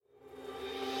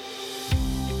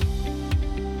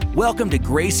Welcome to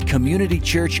Grace Community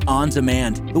Church On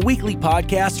Demand, the weekly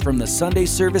podcast from the Sunday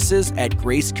services at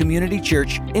Grace Community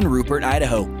Church in Rupert,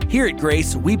 Idaho. Here at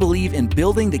Grace, we believe in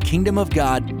building the kingdom of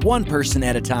God one person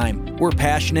at a time. We're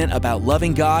passionate about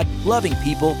loving God, loving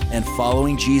people, and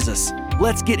following Jesus.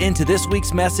 Let's get into this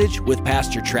week's message with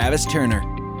Pastor Travis Turner. How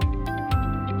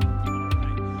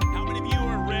many of you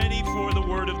are ready for the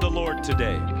word of the Lord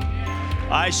today?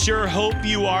 I sure hope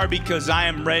you are, because I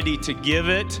am ready to give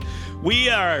it. We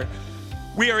are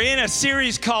in a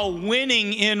series called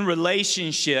Winning in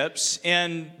Relationships,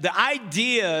 and the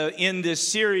idea in this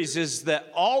series is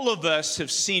that all of us have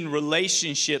seen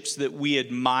relationships that we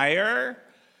admire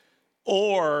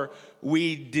or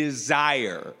we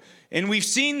desire. And we've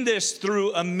seen this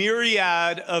through a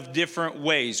myriad of different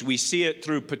ways. We see it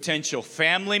through potential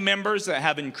family members that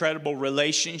have incredible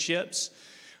relationships.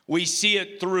 We see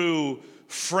it through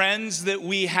friends that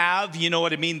we have, you know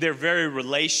what I mean? They're very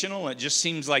relational. It just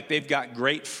seems like they've got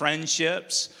great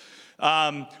friendships.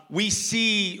 We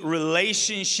see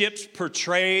relationships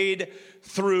portrayed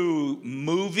through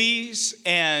movies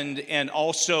and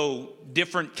also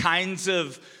different kinds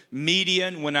of media.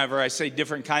 And whenever I say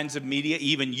different kinds of media,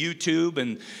 even YouTube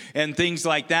and things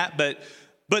like that. But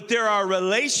there are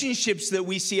relationships that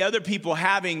we see other people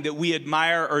having that we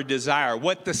admire or desire.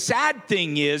 What the sad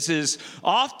thing is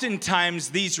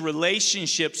oftentimes these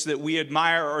relationships that we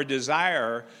admire or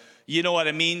desire, you know what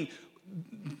I mean?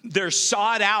 They're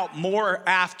sought out more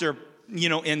after,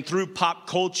 and through pop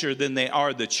culture than they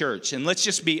are the church. And let's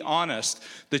just be honest,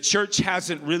 the church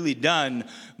hasn't really done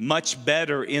much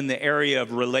better in the area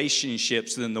of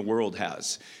relationships than the world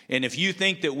has. And if you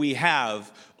think that we have,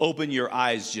 open your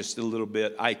eyes just a little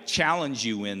bit. I challenge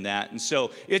you in that. And so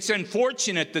it's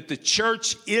unfortunate that the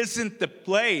church isn't the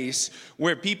place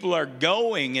where people are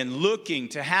going and looking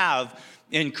to have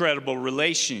incredible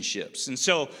relationships. And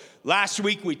so last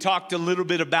week we talked a little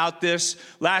bit about this.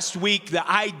 Last week the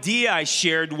idea I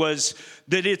shared was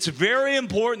that it's very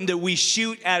important that we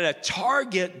shoot at a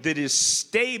target that is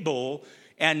stable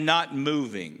and not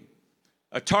moving.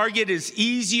 A target is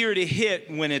easier to hit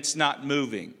when it's not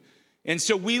moving. And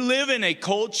so we live in a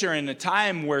culture and a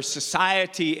time where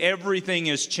society, everything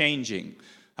is changing.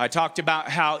 I talked about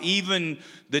how even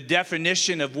the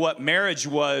definition of what marriage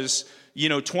was,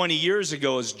 20 years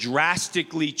ago has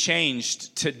drastically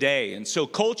changed today. And so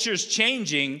culture's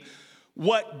changing.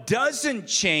 What doesn't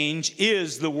change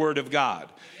is the Word of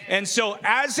God. And so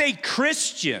as a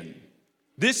Christian,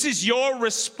 this is your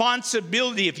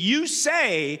responsibility. If you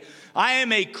say, I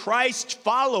am a Christ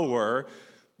follower,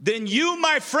 then you,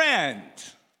 my friend,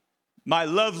 my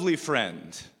lovely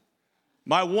friend,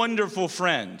 my wonderful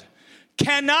friend,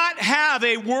 cannot have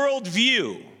a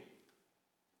worldview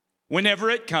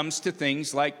whenever it comes to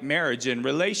things like marriage and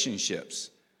relationships.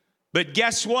 But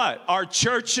guess what? Our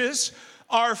churches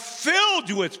are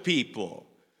filled with people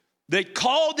that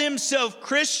call themselves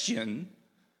Christian,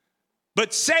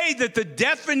 but say that the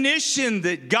definition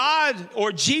that God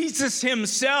or Jesus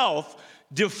himself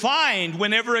defined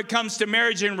whenever it comes to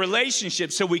marriage and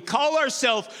relationships. So we call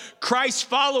ourselves Christ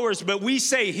followers, but we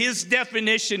say his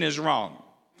definition is wrong.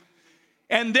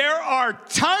 And there are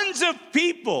tons of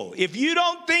people. If you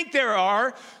don't think there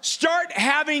are, start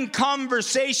having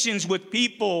conversations with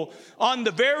people on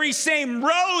the very same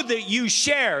road that you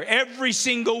share every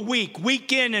single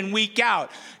week in and week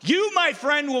out. You, my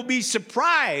friend, will be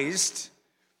surprised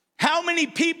how many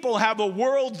people have a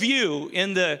worldview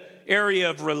in the area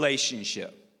of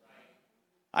relationship.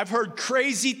 I've heard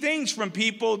crazy things from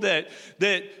people that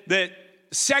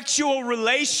sexual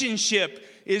relationship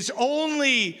is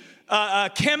only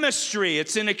chemistry.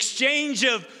 It's an exchange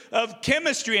of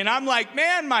chemistry. And I'm like,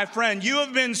 man, my friend, you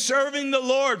have been serving the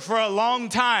Lord for a long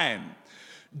time.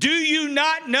 Do you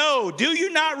not know? Do you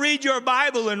not read your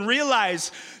Bible and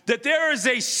realize that there is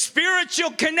a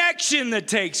spiritual connection that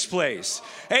takes place?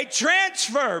 A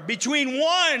transfer between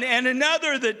one and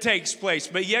another that takes place.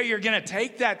 But yeah, you're going to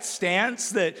take that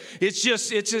stance that it's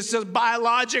just a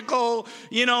biological,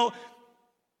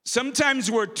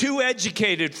 sometimes we're too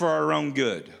educated for our own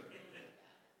good.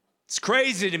 It's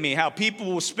crazy to me how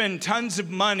people will spend tons of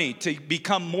money to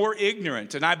become more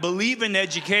ignorant. And I believe in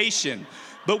education,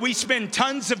 but we spend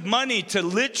tons of money to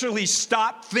literally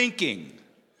stop thinking.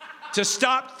 To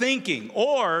stop thinking,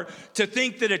 or to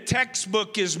think that a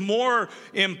textbook is more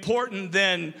important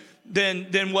than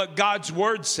what God's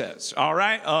word says. All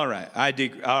right. All right.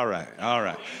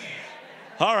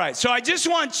 So I just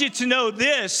want you to know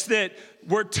this, that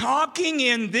we're talking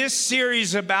in this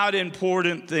series about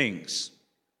important things.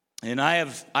 And I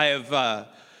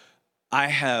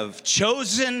have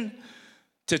chosen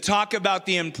to talk about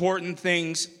the important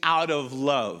things out of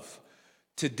love.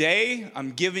 Today,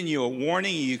 I'm giving you a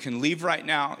warning. You can leave right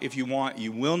now if you want.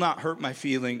 You will not hurt my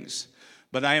feelings.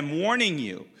 But I am warning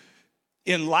you,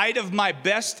 in light of my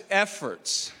best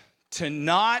efforts to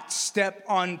not step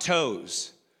on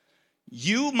toes,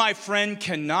 you, my friend,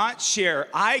 cannot share.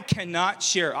 I cannot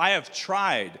share. I have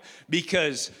tried,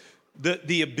 because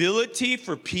the ability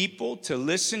for people to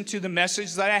listen to the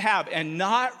message that I have and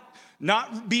not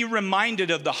be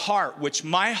reminded of the heart, which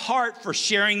my heart for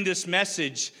sharing this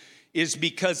message is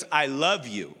because I love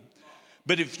you.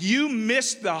 But if you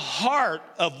miss the heart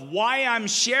of why I'm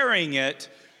sharing it,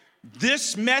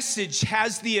 this message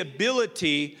has the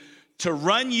ability to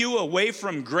run you away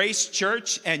from Grace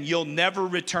Church and you'll never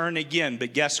return again.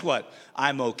 But guess what?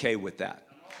 I'm okay with that.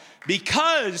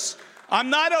 Because I'm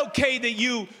not okay that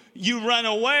you run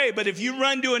away, but if you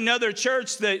run to another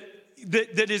church that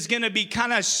is going to be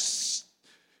kind of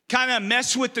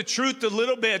mess with the truth a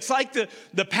little bit. It's like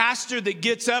the pastor that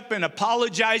gets up and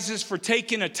apologizes for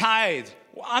taking a tithe.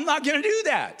 Well, I'm not going to do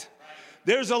that.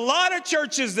 There's a lot of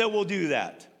churches that will do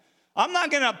that. I'm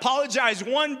not going to apologize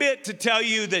one bit to tell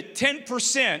you that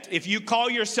 10%, if you call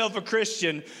yourself a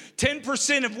Christian,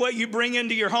 10% of what you bring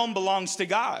into your home belongs to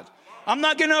God. I'm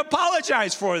not going to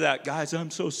apologize for that. Guys,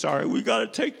 I'm so sorry. We got to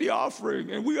take the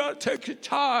offering and we got to take the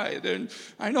tithe. And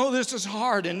I know this is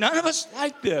hard and none of us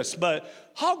like this, but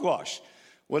hogwash,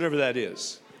 whatever that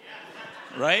is,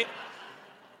 right?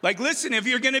 Like, listen, if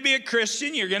you're going to be a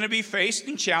Christian, you're going to be faced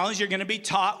and challenged. You're going to be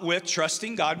taught with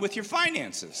trusting God with your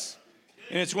finances.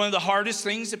 And it's one of the hardest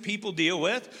things that people deal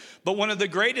with, but one of the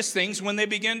greatest things when they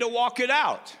begin to walk it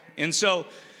out. And so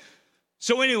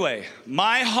anyway,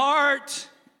 my heart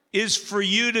is for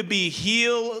you to be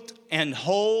healed and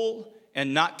whole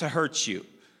and not to hurt you.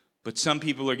 But some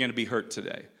people are going to be hurt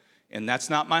today. And that's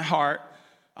not my heart.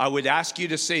 I would ask you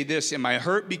to say this: am I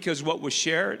hurt because what was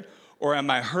shared? Or am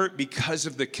I hurt because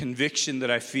of the conviction that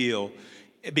I feel?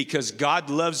 Because God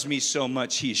loves me so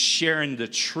much, He's sharing the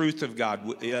truth of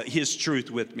God, His truth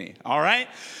with me. All right?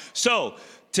 So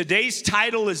today's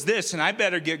title is this, and I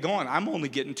better get going. I'm only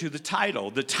getting to the title.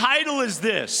 The title is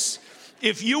this: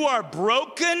 if you are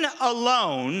broken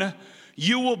alone,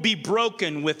 you will be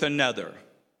broken with another.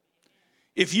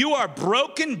 If you are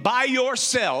broken by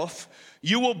yourself,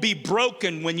 you will be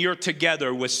broken when you're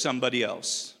together with somebody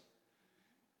else.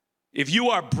 If you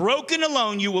are broken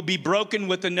alone, you will be broken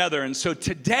with another. And so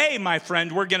today, my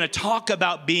friend, we're going to talk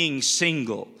about being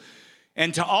single.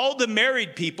 And to all the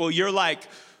married people, you're like,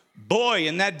 boy,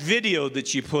 in that video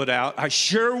that you put out, I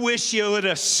sure wish you would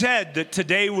have said that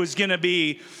today was going to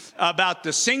be about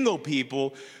the single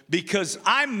people, because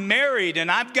I'm married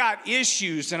and I've got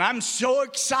issues, and I'm so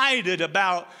excited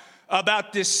about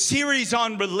this series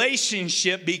on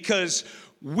relationship, because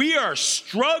we are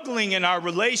struggling in our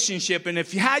relationship. And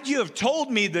if you have told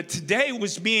me that today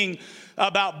was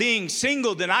about being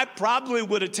single, then I probably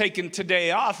would have taken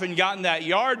today off and gotten that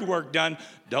yard work done.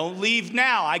 Don't leave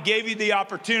now. I gave you the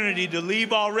opportunity to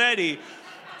leave already.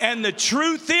 And the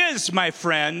truth is, my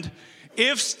friend,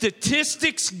 if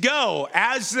statistics go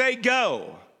as they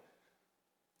go,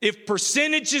 if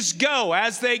percentages go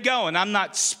as they go, and I'm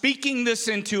not speaking this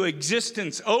into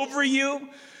existence over you,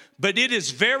 but it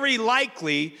is very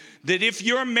likely that if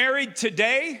you're married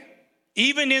today,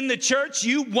 even in the church,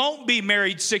 you won't be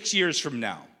married 6 years from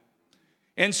now.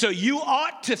 And so you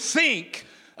ought to think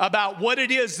about what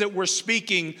it is that we're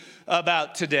speaking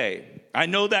about today. I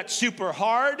know that's super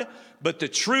hard, but the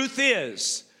truth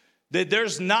is that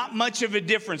there's not much of a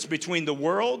difference between the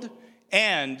world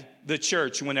and the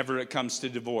church whenever it comes to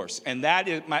divorce. And that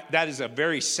is a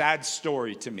very sad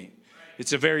story to me.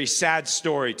 It's a very sad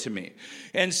story to me.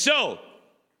 And so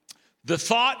the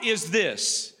thought is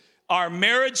this: our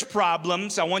marriage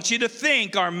problems, I want you to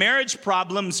think, our marriage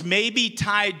problems may be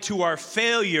tied to our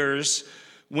failures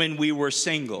when we were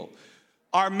single.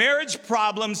 Our marriage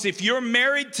problems, if you're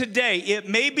married today, it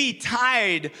may be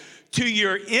tied to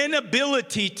your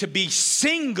inability to be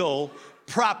single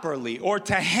properly or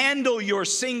to handle your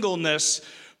singleness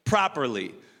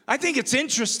properly. I think it's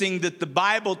interesting that the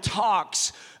Bible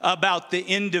talks about the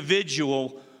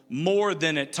individual more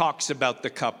than it talks about the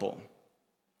couple.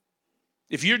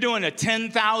 If you're doing a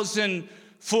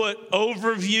 10,000-foot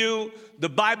overview, the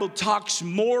Bible talks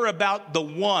more about the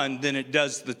one than it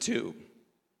does the two.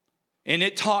 And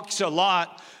it talks a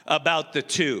lot about the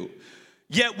two.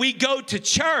 Yet we go to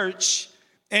church,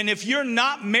 and if you're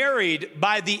not married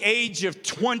by the age of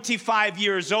 25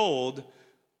 years old,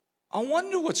 I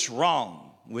wonder what's wrong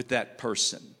with that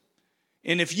person.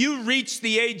 And if you reach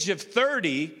the age of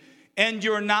 30 and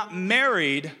you're not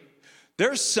married,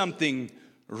 there's something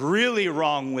really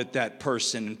wrong with that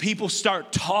person, and people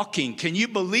start talking. Can you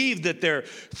believe that they're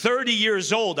 30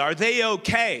 years old? Are they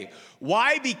okay?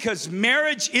 Why? Because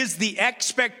marriage is the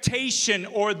expectation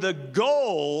or the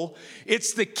goal.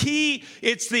 It's the key.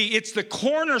 It's the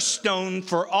cornerstone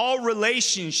for all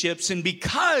relationships. And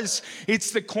because it's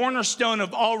the cornerstone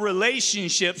of all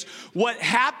relationships, what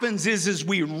happens is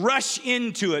we rush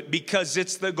into it because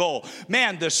it's the goal.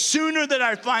 Man, the sooner that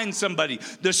I find somebody,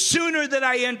 the sooner that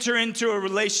I enter into a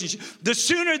relationship, the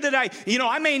sooner that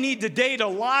I may need to date a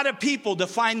lot of people to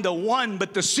find the one,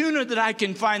 but the sooner that I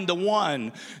can find the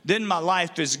one, then my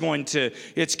life is going to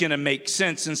make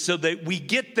sense. And so that we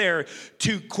get there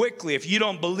too quickly. If you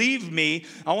don't believe me,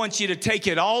 I want you to take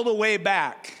it all the way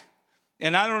back.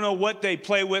 And I don't know what they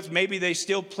play with. Maybe they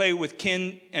still play with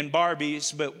Ken and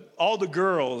Barbies, but all the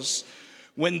girls,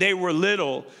 when they were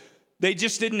little, they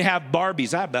just didn't have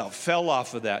Barbies. I about fell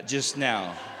off of that just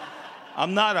now.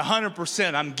 I'm not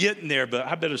 100%. I'm getting there, but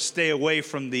I better stay away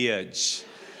from the edge.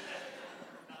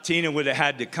 Tina would have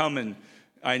had to come and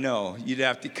I know, you'd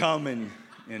have to come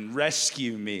and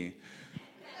rescue me.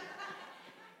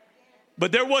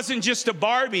 But there wasn't just a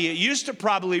Barbie. It used to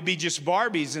probably be just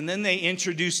Barbies, and then they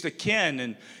introduced a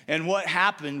Ken. And what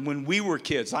happened when we were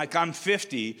kids, like I'm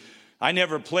 50, I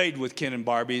never played with Ken and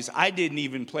Barbies. I didn't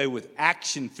even play with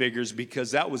action figures because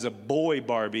that was a boy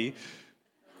Barbie.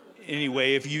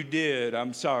 Anyway, if you did,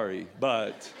 I'm sorry,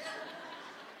 but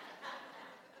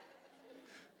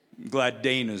I'm glad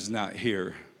Dana's not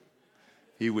here.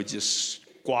 He would just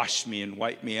squash me and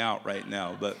wipe me out right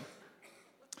now. But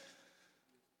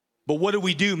what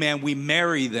do, man? We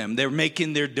marry them. They're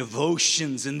making their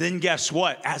devotions. And then guess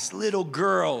what? As little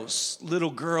girls,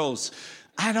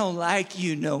 I don't like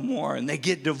you no more. And they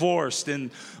get divorced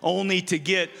and only to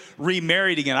get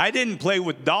remarried again. I didn't play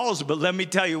with dolls, but let me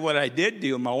tell you what I did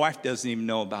do. My wife doesn't even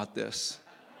know about this.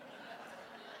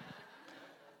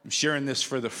 I'm sharing this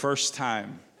for the first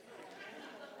time.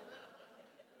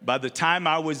 By the time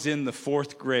I was in the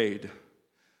 4th grade,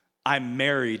 I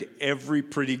married every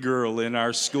pretty girl in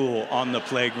our school on the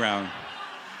playground.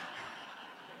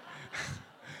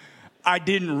 I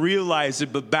didn't realize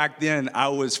it, but back then I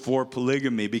was for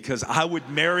polygamy because I would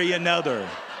marry another.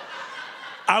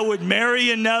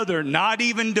 Not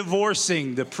even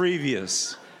divorcing the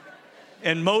previous.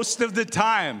 And most of the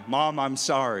time, Mom, I'm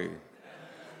sorry.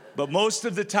 But most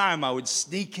of the time, I would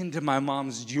sneak into my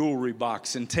mom's jewelry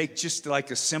box and take just like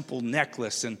a simple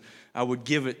necklace, and I would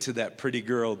give it to that pretty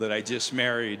girl that I just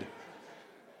married.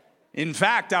 In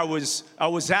fact, I was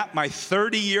at my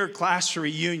 30-year class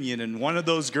reunion, and one of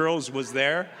those girls was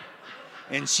there,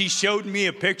 and she showed me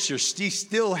a picture. She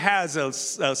still has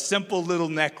a simple little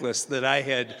necklace that I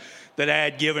had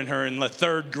given her in the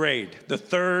 3rd grade. The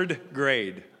 3rd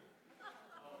grade.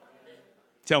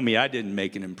 Tell me I didn't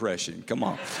make an impression. Come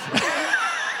on.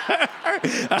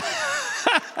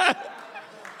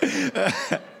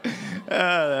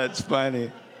 That's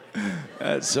funny.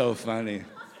 That's so funny.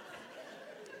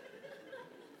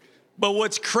 But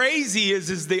what's crazy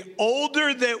is the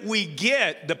older that we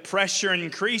get, the pressure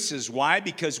increases. Why?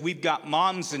 Because we've got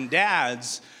moms and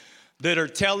dads that are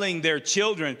telling their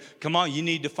children, come on, you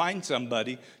need to find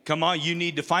somebody. Come on, you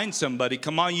need to find somebody.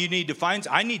 Come on, you need to find,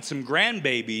 I need some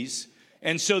grandbabies.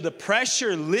 And so the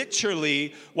pressure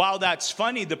literally, while that's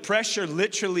funny, the pressure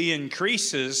literally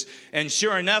increases. And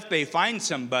sure enough, they find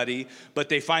somebody, but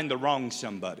they find the wrong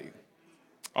somebody.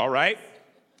 All right?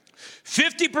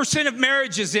 50% of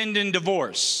marriages end in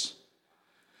divorce.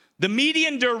 The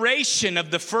median duration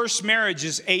of the first marriage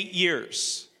is 8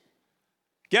 years.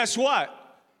 Guess what?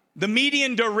 The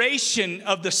median duration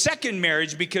of the second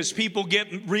marriage, because people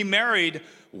get remarried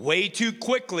way too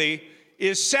quickly,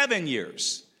 is 7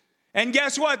 years. And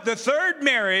guess what? The third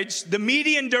marriage, the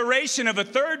median duration of a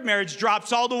third marriage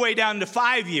drops all the way down to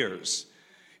 5 years.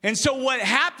 And so what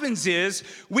happens is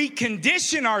we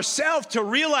condition ourselves to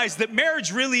realize that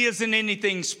marriage really isn't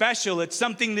anything special. It's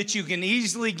something that you can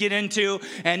easily get into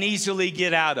and easily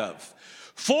get out of.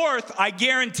 Fourth, I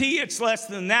guarantee it's less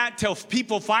than that till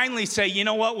people finally say, you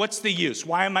know what, what's the use?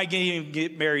 Why am I going to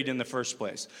get married in the first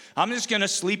place? I'm just going to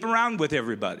sleep around with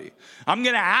everybody. I'm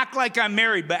going to act like I'm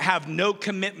married but have no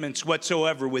commitments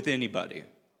whatsoever with anybody.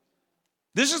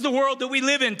 This is the world that we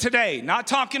live in today. Not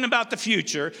talking about the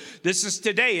future. This is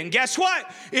today. And guess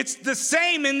what? It's the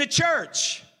same in the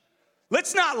church.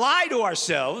 Let's not lie to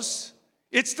ourselves.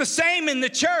 It's the same in the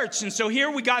church. And so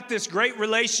here we got this great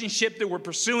relationship that we're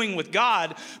pursuing with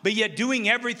God, but yet doing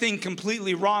everything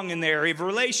completely wrong in the area of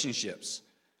relationships.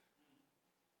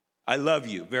 I love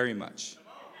you very much.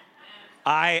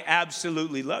 I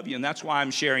absolutely love you, and that's why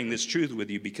I'm sharing this truth with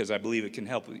you, because I believe it can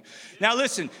help you. Now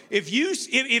listen, if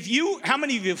you, how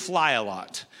many of you fly a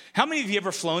lot? How many of you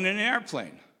ever flown in an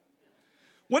airplane?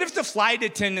 What if the flight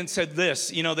attendant said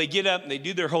this? You know, they get up and they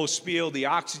do their whole spiel, the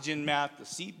oxygen mask, the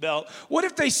seatbelt. What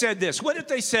if they said this? What if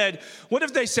they said,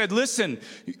 listen,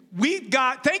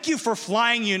 thank you for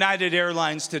flying United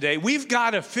Airlines today. We've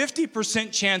got a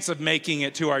 50% chance of making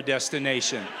it to our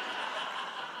destination.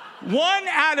 1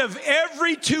 out of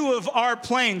every 2 of our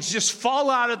planes just fall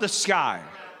out of the sky.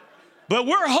 But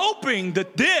we're hoping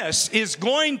that this is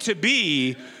going to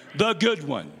be the good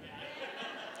one.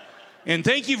 And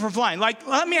thank you for flying. Like,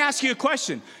 let me ask you a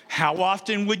question. How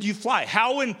often would you fly?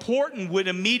 How important would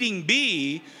a meeting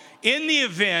be in the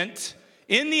event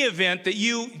that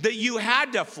you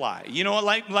had to fly? You know,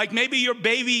 like maybe your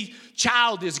baby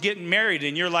child is getting married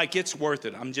and you're like, it's worth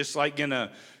it. I'm just like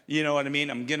gonna, you know what I mean?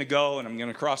 I'm gonna go and I'm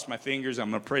gonna cross my fingers. I'm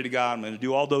gonna pray to God. I'm gonna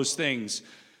do all those things.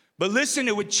 But listen,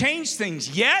 it would change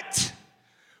things. Yet,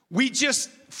 we just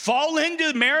fall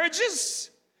into marriages.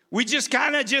 We don't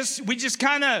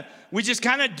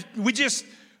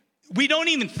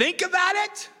even think about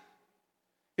it.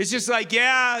 It's just like,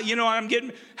 yeah, you know,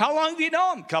 how long do you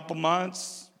know him? A couple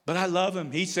months, but I love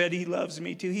him. He said he loves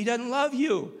me too. He doesn't love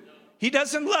you. He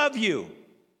doesn't love you.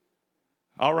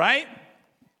 All right?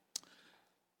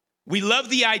 We love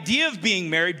the idea of being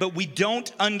married, but we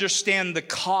don't understand the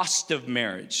cost of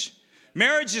marriage.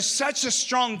 Marriage is such a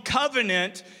strong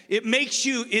covenant.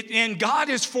 And God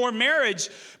is for marriage,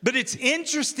 but it's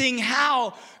interesting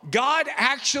how God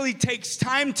actually takes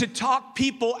time to talk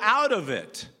people out of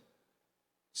it.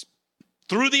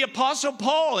 Through the Apostle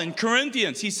Paul in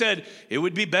Corinthians, he said, it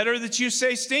would be better that you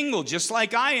stay single, just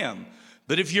like I am.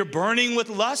 But if you're burning with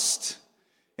lust,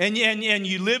 and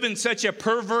you live in such a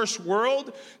perverse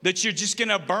world that you're just going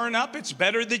to burn up, it's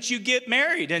better that you get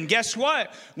married. And guess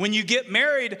what? When you get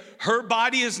married, her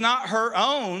body is not her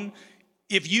own.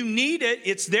 If you need it,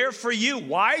 it's there for you.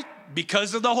 Why?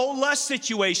 Because of the whole lust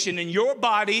situation, and your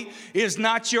body is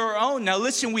not your own. Now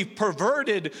listen, we've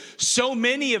perverted so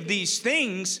many of these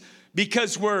things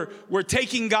because we're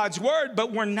taking God's word,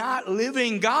 but we're not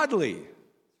living godly.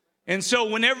 And so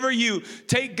whenever you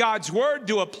take God's word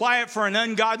to apply it for an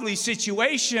ungodly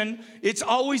situation, it's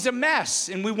always a mess.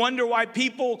 And we wonder why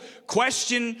people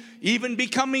question even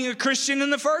becoming a Christian in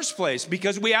the first place,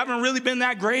 because we haven't really been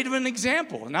that great of an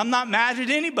example. And I'm not mad at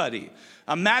anybody.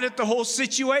 I'm mad at the whole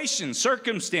situation,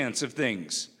 circumstance of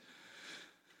things.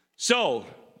 So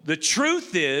the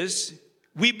truth is,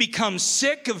 we become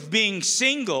sick of being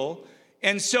single.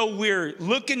 And so we're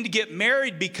looking to get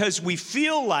married because we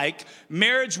feel like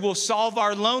marriage will solve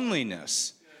our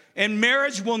loneliness. And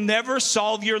marriage will never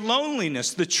solve your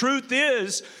loneliness. The truth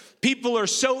is, people are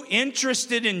so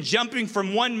interested in jumping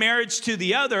from one marriage to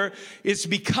the other, it's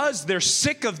because they're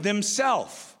sick of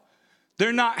themselves.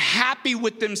 They're not happy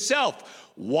with themselves.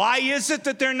 Why is it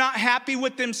that they're not happy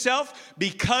with themselves?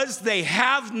 Because they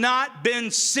have not been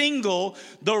single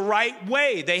the right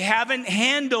way. They haven't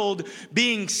handled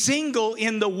being single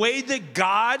in the way that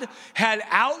God had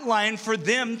outlined for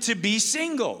them to be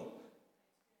single.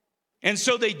 And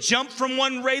so they jump from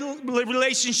one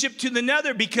relationship to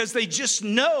another because they just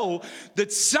know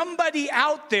that somebody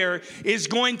out there is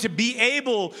going to be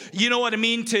able, you know what I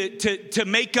mean, to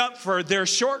make up for their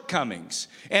shortcomings.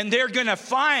 And they're going to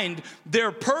find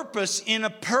their purpose in a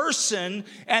person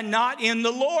and not in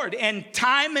the Lord. And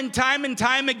time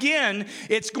again,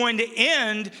 it's going to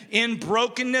end in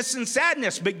brokenness and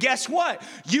sadness. But guess what?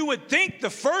 You would think the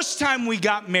first time we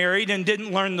got married and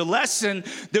didn't learn the lesson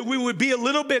that we would be a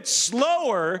little bit slower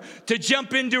to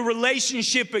jump into a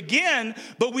relationship again,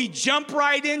 but we jump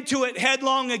right into it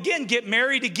headlong again, get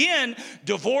married again,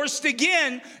 divorced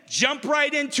again, jump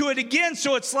right into it again.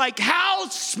 So it's like, how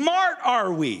smart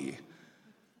are we?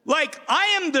 Like,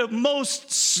 I am the most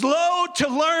slow to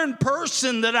learn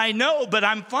person that I know, but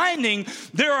I'm finding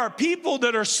there are people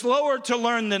that are slower to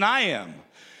learn than I am.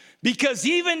 Because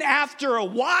even after a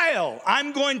while,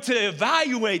 I'm going to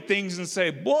evaluate things and say,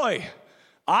 boy,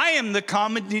 I am the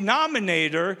common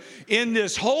denominator in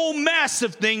this whole mess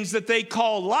of things that they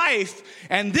call life,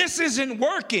 and this isn't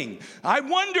working. I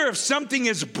wonder if something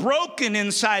is broken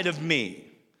inside of me.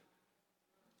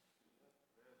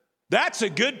 That's a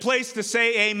good place to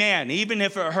say amen, even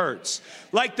if it hurts.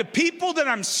 Like the people that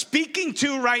I'm speaking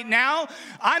to right now,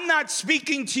 I'm not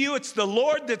speaking to you, it's the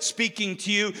Lord that's speaking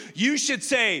to you. You should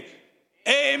say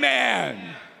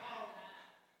amen.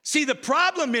 See, the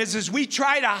problem is we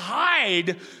try to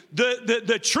hide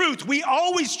the truth. We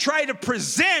always try to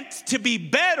present to be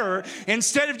better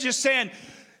instead of just saying,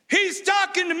 he's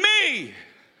talking to me.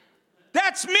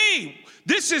 That's me.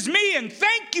 This is me. And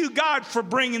thank you, God, for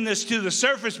bringing this to the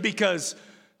surface, because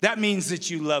that means that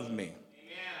you love me.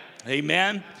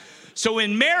 Amen. So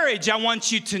in marriage, I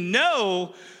want you to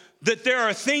know that there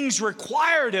are things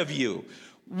required of you.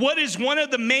 What is one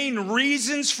of the main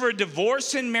reasons for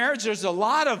divorce in marriage? There's a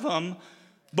lot of them,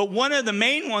 but one of the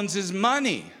main ones is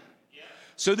money.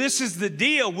 So this is the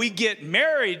deal. We get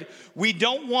married. We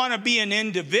don't want to be an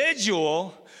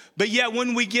individual, but yet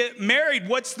when we get married,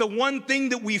 what's the one thing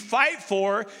that we fight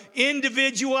for?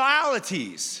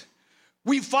 Individualities.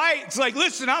 We fight. It's like,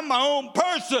 listen, I'm my own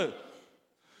person.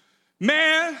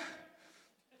 Man,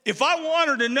 if I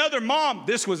wanted another mom,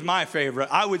 this was my favorite.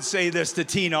 I would say this to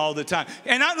Tina all the time.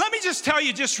 And let me just tell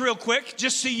you just real quick,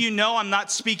 just so you know I'm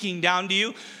not speaking down to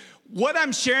you. What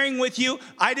I'm sharing with you,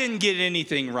 I didn't get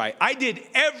anything right. I did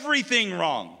everything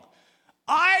wrong.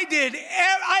 I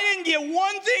didn't get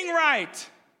one thing right.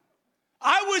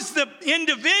 I was the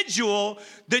individual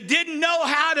that didn't know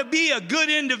how to be a good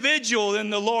individual in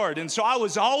the Lord. And so I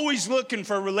was always looking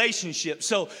for relationships.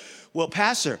 So, well,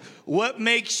 Pastor, what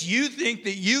makes you think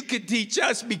that you could teach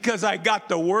us? Because I got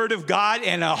the Word of God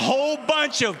and a whole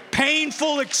bunch of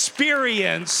painful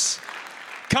experience,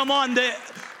 come on, that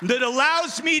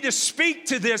allows me to speak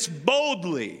to this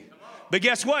boldly. But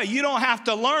guess what? You don't have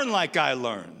to learn like I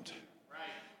learned.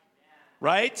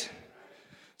 Right?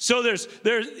 So there's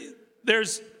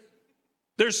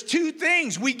two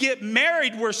things. We get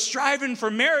married, we're striving for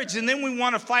marriage, and then we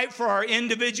want to fight for our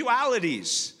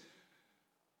individualities.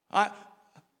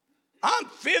 I'm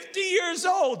 50 years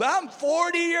old. I'm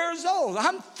 40 years old.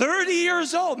 I'm 30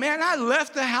 years old. Man, I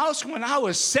left the house when I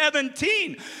was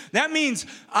 17. That means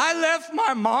I left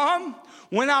my mom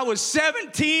when I was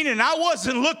 17 and I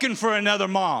wasn't looking for another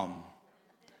mom.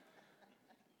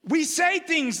 We say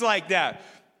things like that.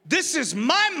 This is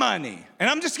my money. And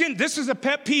I'm just kidding. This is a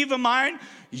pet peeve of mine.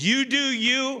 You do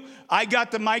you. I got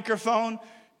the microphone.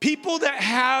 People that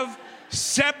have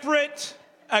separate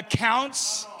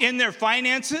accounts in their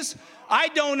finances, I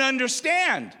don't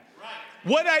understand.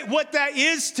 What that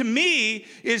is to me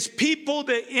is people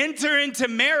that enter into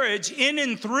marriage in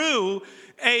and through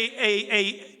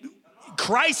a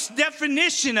Christ's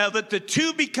definition of it, the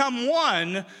two become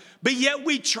one, but yet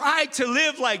we try to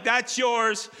live like that's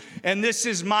yours and this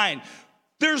is mine.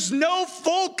 There's no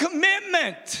full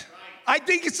commitment. I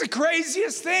think it's the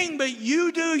craziest thing, but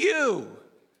you do you.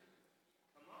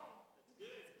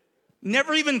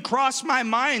 Never even crossed my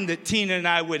mind that Tina and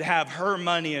I would have her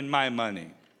money and my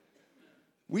money.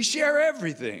 We share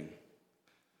everything.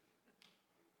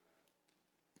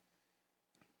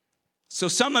 So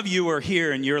some of you are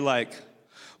here and you're like,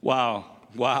 wow,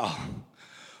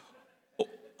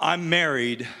 I'm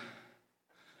married,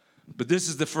 but this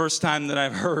is the first time that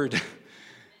I've heard,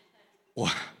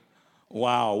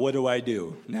 wow, what do I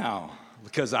do now?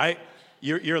 Because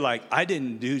you're like, I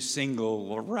didn't do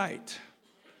single right.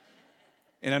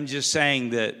 And I'm just saying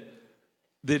that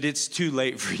it's too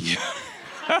late for you.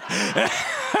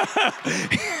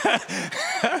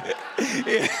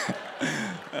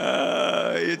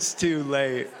 It's too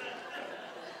late.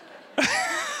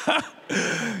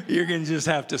 You're going to just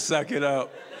have to suck it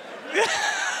up.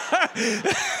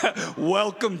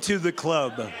 Welcome to the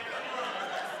club.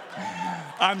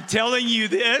 I'm telling you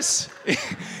this,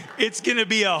 it's going to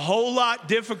be a whole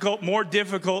lot more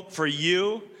difficult for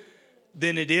you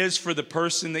than it is for the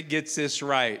person that gets this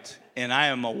right. And I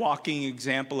am a walking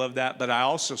example of that, but I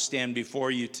also stand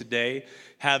before you today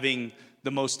having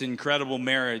the most incredible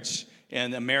marriage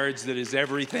and a marriage that is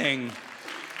everything.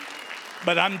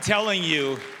 But I'm telling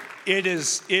you, it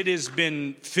has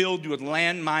been filled with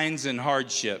landmines and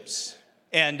hardships.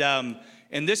 And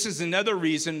this is another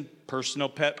reason, personal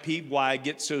pet peeve, why I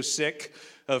get so sick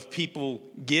of people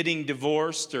getting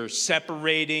divorced or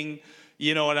separating,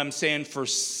 you know what I'm saying, for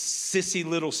sissy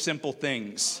little simple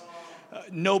things.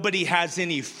 Nobody has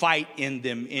any fight in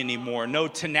them anymore, no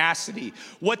tenacity.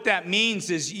 What that means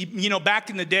is, you know, back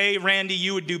in the day, Randy,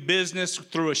 you would do business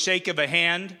through a shake of a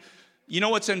hand. You know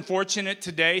what's unfortunate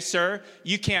today, sir?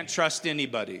 You can't trust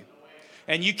anybody.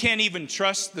 And you can't even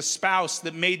trust the spouse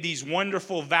that made these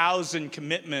wonderful vows and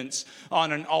commitments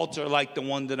on an altar like the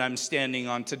one that I'm standing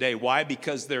on today. Why?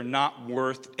 Because they're not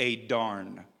worth a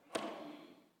darn.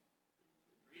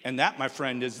 And that, my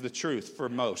friend, is the truth for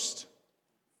most.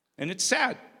 And it's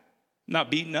sad.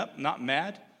 Not beaten up, not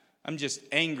mad. I'm just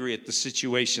angry at the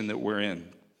situation that we're in.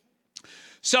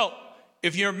 So,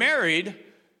 if you're married,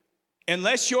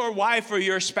 unless your wife or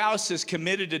your spouse has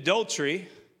committed adultery,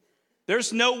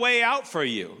 there's no way out for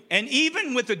you. And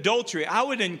even with adultery, I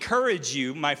would encourage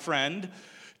you, my friend,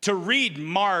 to read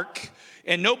Mark,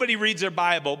 and nobody reads their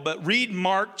Bible, but read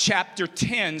Mark chapter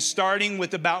 10, starting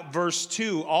with about verse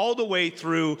 2, all the way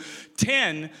through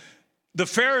 10. The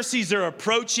Pharisees are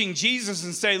approaching Jesus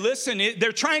and say, listen,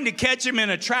 they're trying to catch him in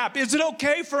a trap. Is it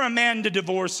okay for a man to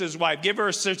divorce his wife? Give her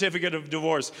a certificate of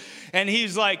divorce. And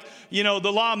he's like, the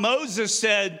law of Moses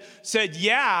said,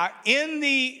 yeah, in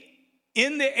the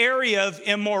area of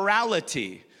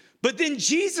immorality. But then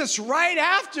Jesus right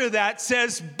after that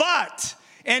says, but.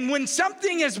 And when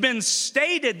something has been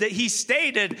stated that he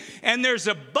stated, and there's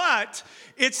a but,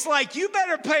 it's like, you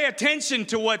better pay attention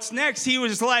to what's next. He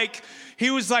was like,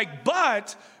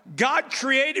 but God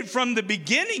created from the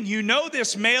beginning,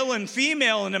 this male and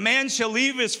female, and a man shall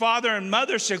leave his father and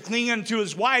mother, shall cling unto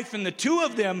his wife, and the two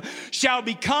of them shall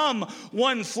become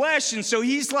one flesh. And so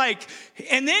he's like,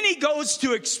 and then he goes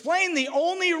to explain the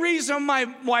only reason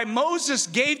why Moses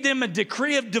gave them a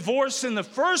decree of divorce in the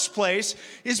first place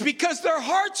is because their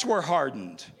hearts were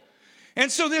hardened. And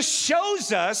so this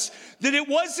shows us that it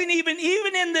wasn't even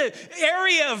in the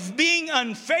area of being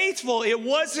unfaithful, it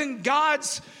wasn't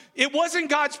God's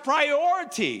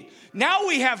priority. Now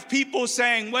we have people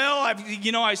saying, well,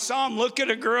 I saw him look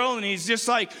at a girl and he's just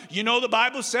like, the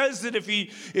Bible says that if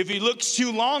he looks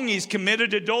too long, he's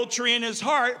committed adultery in his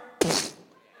heart.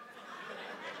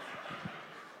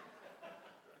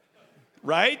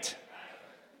 Right?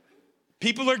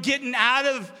 People are getting out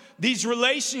of these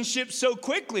relationships so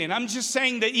quickly. And I'm just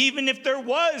saying that even if there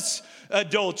was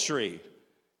adultery,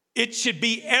 it should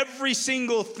be every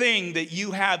single thing that you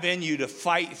have in you to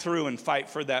fight through and fight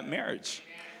for that marriage.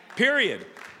 Period.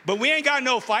 But we ain't got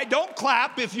no fight. Don't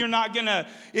clap if you're not gonna,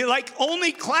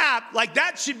 only clap,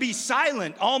 that should be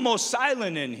silent, almost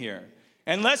silent in here.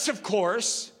 Unless, of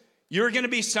course, you're gonna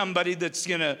be somebody that's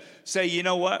gonna say, you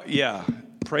know what? Yeah,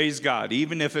 praise God.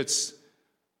 Even if it's,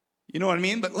 you know what I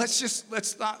mean? But let's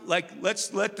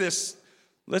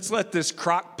let this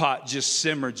crock pot just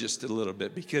simmer just a little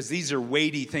bit, because these are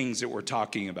weighty things that we're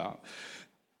talking about.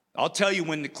 I'll tell you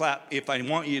when to clap if I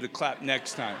want you to clap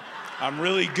next time. I'm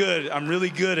really good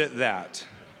at that.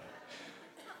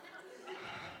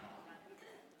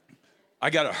 I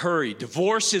got to hurry.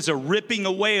 Divorce is a ripping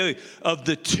away of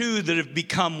the two that have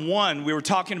become one. We were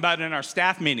talking about it in our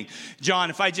staff meeting.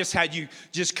 John, if I just had you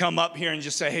just come up here and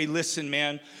just say, hey, listen,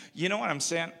 man, you know what I'm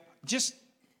saying? Just,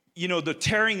 the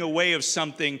tearing away of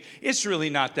something, it's really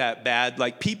not that bad.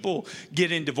 People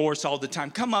get in divorce all the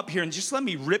time. Come up here and just let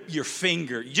me rip your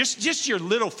finger. Just your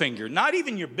little finger, not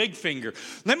even your big finger.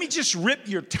 Let me just rip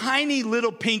your tiny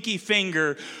little pinky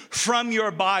finger from your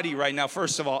body right now.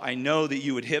 First of all, I know that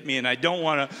you would hit me, and I don't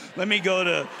want to. Let me go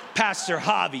to Pastor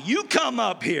Javi. You come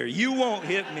up here. You won't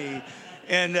hit me.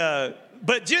 And,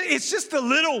 but it's just a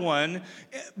little one.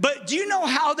 But do you know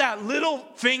how that little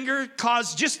finger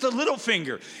caused just a little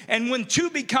finger? And when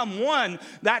two become one,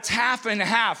 that's half and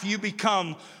half. You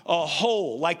become a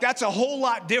whole. That's a whole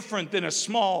lot different than a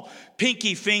small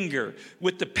pinky finger,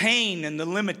 with the pain and the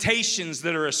limitations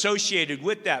that are associated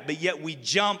with that. But yet we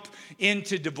jump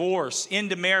into divorce,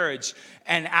 into marriage,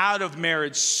 and out of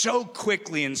marriage so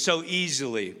quickly and so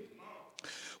easily.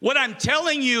 What I'm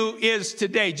telling you is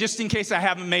today, just in case I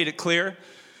haven't made it clear,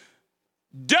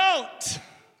 don't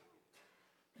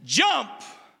jump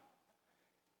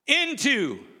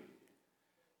into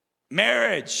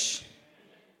marriage.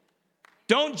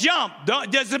 Don't jump.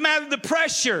 It doesn't matter the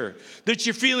pressure that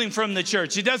you're feeling from the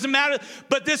church. It doesn't matter.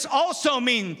 But this also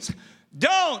means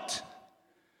don't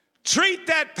treat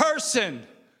that person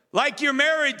like you're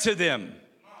married to them.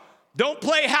 Don't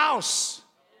play house.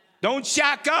 Don't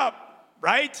shack up.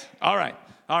 Right? All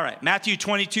right. Matthew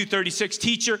 22:36,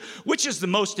 teacher, which is the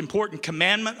most important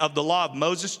commandment of the law of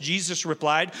Moses? Jesus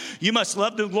replied, you must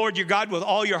love the Lord your God with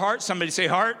all your heart. Somebody say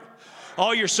heart.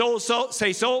 All your soul,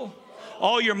 say soul.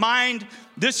 All your mind.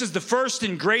 This is the first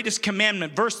and greatest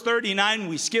commandment. Verse 39,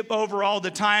 we skip over all the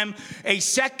time. A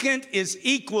second is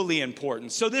equally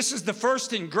important. So this is the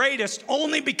first and greatest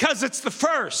only because it's the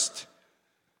first.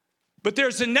 But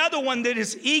there's another one that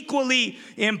is equally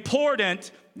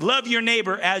important. Love your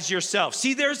neighbor as yourself.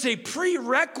 See, there's a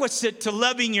prerequisite to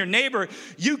loving your neighbor.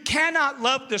 You cannot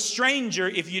love the stranger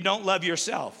if you don't love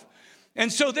yourself.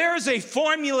 And so there is a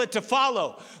formula to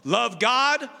follow. Love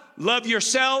God, love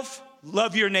yourself,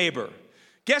 love your neighbor.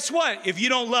 Guess what? If you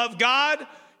don't love God,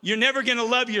 you're never going to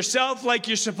love yourself like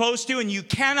you're supposed to, and you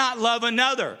cannot love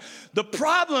another. The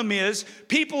problem is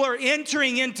people are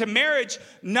entering into marriage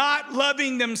not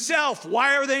loving themselves.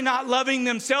 Why are they not loving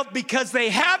themselves? Because they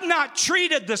have not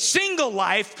treated the single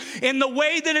life in the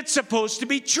way that it's supposed to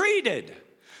be treated.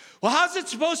 Well, how's it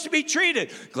supposed to be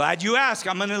treated? Glad you asked.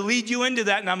 I'm going to lead you into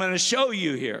that, and I'm going to show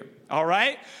you here. All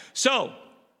right? So,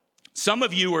 Some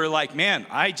of you are like, man,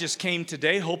 I just came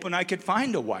today hoping I could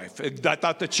find a wife. I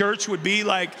thought the church would be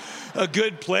like a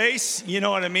good place. You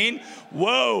know what I mean?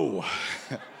 Whoa.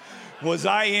 Was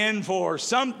I in for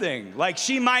something? Like,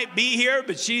 she might be here,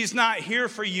 but she's not here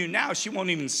for you now. She won't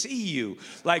even see you.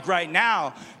 Like right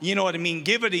now, you know what I mean?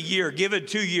 Give it a year, give it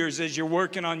 2 years as you're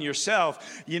working on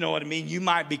yourself. You know what I mean? You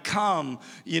might become,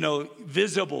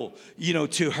 visible,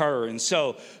 to her. And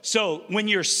so when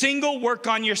you're single, work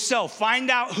on yourself. Find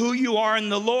out who you are in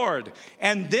the Lord.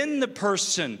 And then the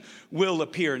person will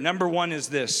appear. Number one is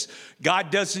this: God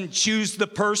doesn't choose the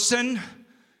person,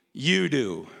 you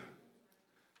do.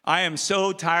 I am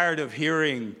so tired of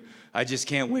hearing, I just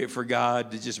can't wait for God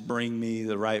to just bring me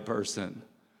the right person.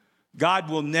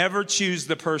 God will never choose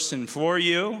the person for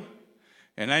you.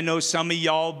 And I know some of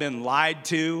y'all been lied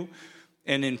to.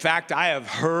 And in fact, I have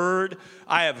heard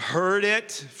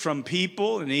it from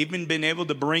people and even been able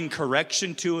to bring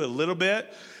correction to it a little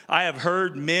bit. I have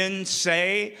heard men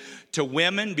say to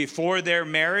women before they're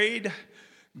married,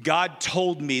 God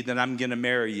told me that I'm going to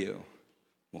marry you.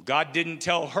 Well, God didn't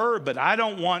tell her, but I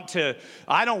don't want to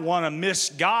miss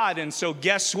God. And so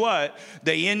guess what?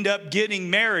 They end up getting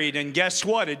married, and guess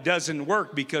what? It doesn't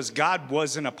work because God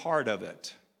wasn't a part of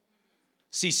it.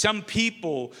 See, some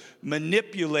people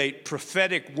manipulate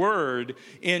prophetic word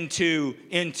into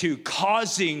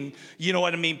causing,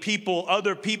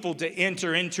 other people to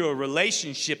enter into a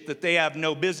relationship that they have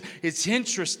no business. It's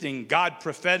interesting, God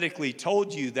prophetically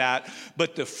told you that,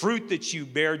 but the fruit that you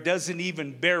bear doesn't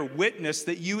even bear witness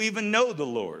that you even know the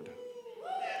Lord.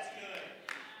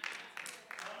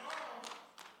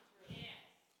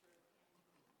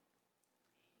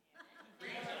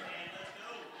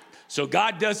 So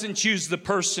God doesn't choose the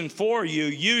person for you,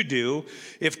 you do.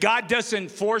 If God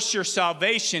doesn't force your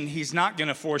salvation, he's not going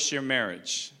to force your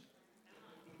marriage.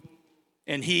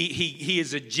 And he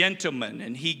is a gentleman,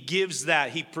 and he gives that.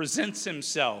 He presents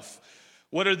himself.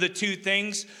 What are the two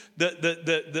things?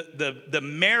 The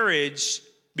marriage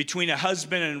between a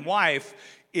husband and wife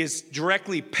is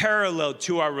directly parallel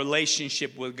to our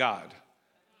relationship with God.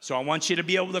 So I want you to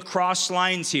be able to cross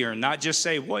lines here and not just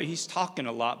say, boy, he's talking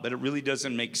a lot, but it really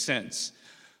doesn't make sense.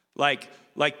 Like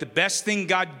the best thing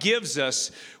God gives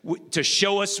us to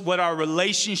show us what our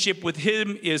relationship with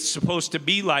him is supposed to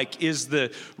be like is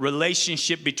the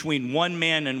relationship between one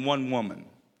man and one woman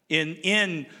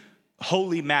in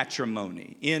holy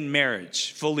matrimony, in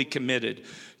marriage, fully committed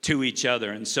to each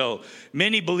other. And so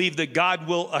many believe that God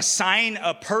will assign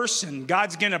a person.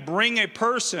 God's going to bring a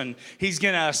person. He's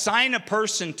going to assign a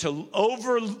person to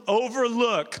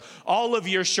overlook all of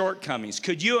your shortcomings.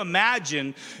 Could you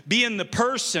imagine being the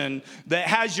person that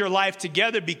has your life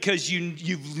together because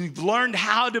you've learned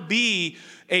how to be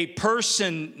a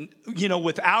person,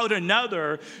 without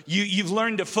another? You've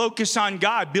learned to focus on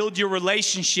God, build your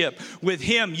relationship with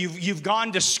him. You've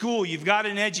gone to school, you've got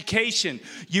an education,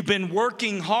 you've been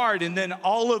working hard, and then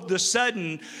all of a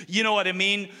sudden,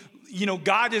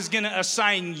 God is going to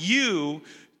assign you,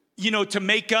 to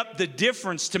make up the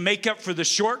difference, to make up for the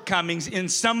shortcomings in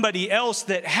somebody else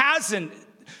that hasn't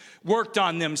worked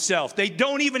on themselves. They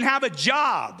don't even have a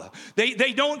job. They're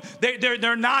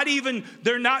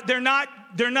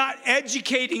not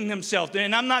educating themselves.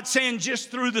 And I'm not saying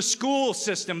just through the school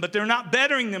system, but they're not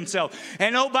bettering themselves.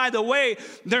 And oh, by the way,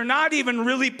 they're not even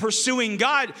really pursuing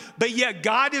God, but yet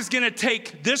God is going to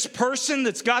take this person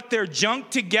that's got their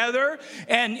junk together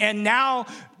and now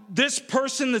this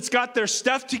person that's got their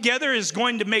stuff together is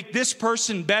going to make this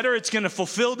person better. It's going to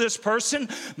fulfill this person.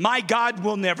 My God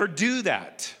will never do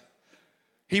that.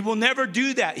 He will never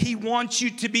do that. He wants you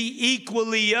to be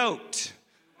equally yoked,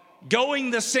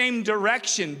 going the same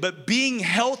direction, but being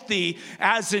healthy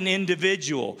as an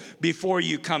individual before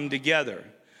you come together.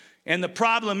 And the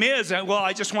problem is,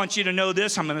 I just want you to know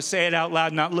this. I'm going to say it out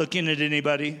loud, not looking at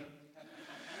anybody.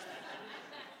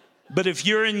 But if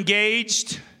you're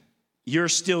engaged, you're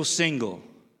still single.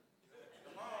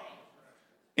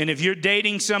 And if you're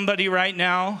dating somebody right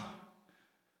now,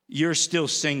 you're still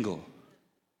single.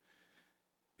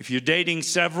 If you're dating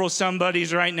several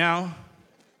somebodies right now,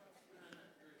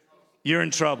 you're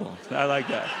in trouble. I like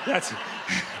that.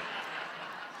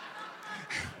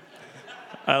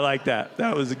 I like that.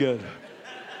 That was good.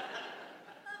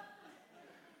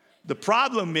 The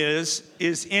problem is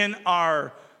in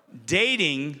our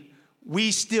dating,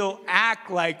 we still act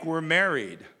like we're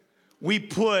married. We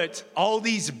put all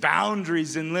these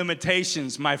boundaries and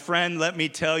limitations. My friend, let me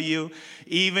tell you,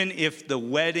 even if the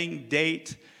wedding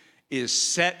date is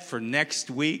set for next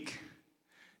week,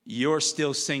 you're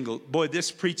still single. Boy,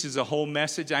 this preaches a whole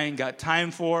message I ain't got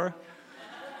time for.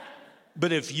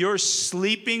 But if you're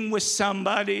sleeping with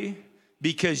somebody,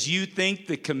 because you think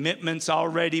the commitment's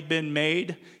already been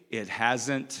made. It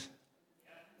hasn't.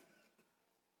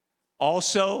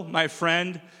 Also, my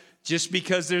friend, just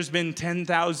because there's been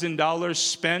 $10,000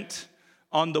 spent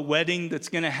on the wedding that's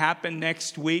going to happen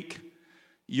next week,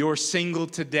 you're single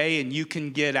today and you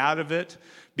can get out of it,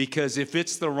 because if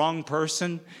it's the wrong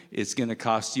person, it's going to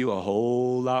cost you a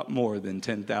whole lot more than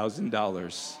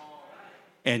 $10,000.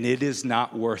 And it is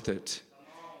not worth it.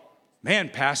 Man,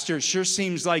 Pastor, it sure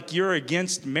seems like you're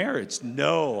against marriage.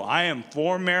 No, I am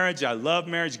for marriage. I love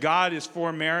marriage. God is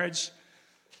for marriage.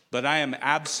 But I am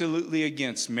absolutely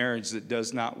against marriage that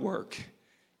does not work.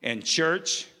 And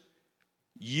church,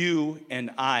 you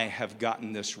and I have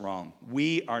gotten this wrong.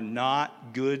 We are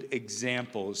not good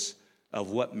examples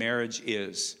of what marriage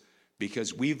is,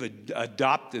 because we've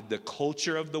adopted the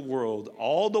culture of the world,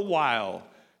 all the while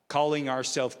calling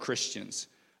ourselves Christians.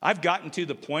 I've gotten to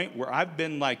the point where I've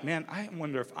been like, man, I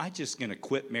wonder if I'm just going to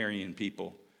quit marrying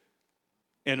people.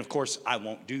 And of course, I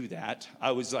won't do that.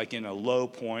 I was like in a low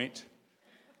point.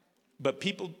 But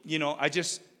people, I'm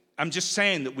just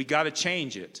saying that we got to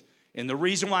change it. And the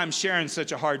reason why I'm sharing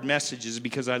such a hard message is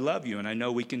because I love you and I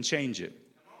know we can change it.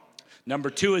 Number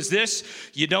 2 is this: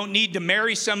 you don't need to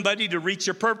marry somebody to reach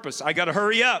your purpose. I got to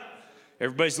hurry up.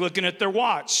 Everybody's looking at their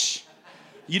watch.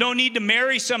 You don't need to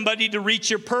marry somebody to reach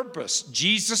your purpose.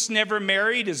 Jesus never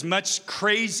married. As much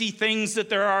crazy things that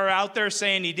there are out there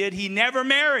saying he did, he never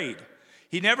married.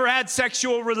 He never had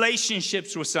sexual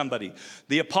relationships with somebody.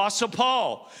 The Apostle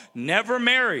Paul never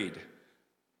married,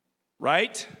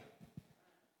 right?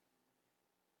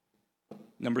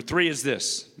 Number 3 is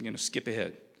this. I'm going to skip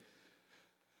ahead.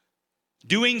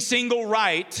 Doing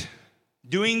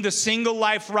the single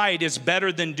life right is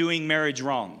better than doing marriage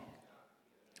wrong.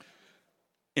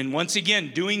 And once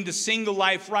again, doing the single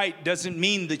life right doesn't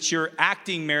mean that you're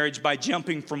acting marriage by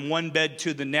jumping from one bed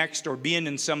to the next or being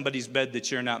in somebody's bed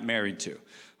that you're not married to.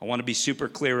 I want to be super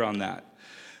clear on that.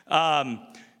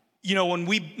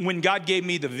 When God gave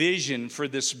me the vision for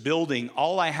this building,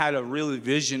 all I had a really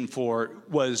vision for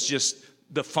was just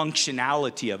the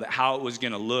functionality of it, how it was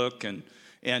going to look, and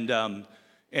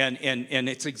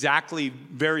it's exactly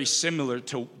very similar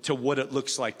to what it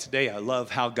looks like today. I love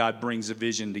how God brings a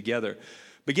vision together.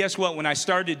 But guess what? When I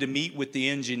started to meet with the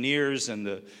engineers and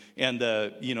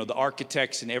the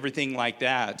architects and everything like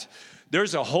that,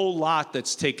 there's a whole lot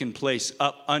that's taken place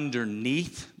up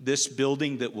underneath this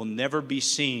building that will never be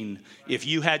seen if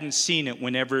you hadn't seen it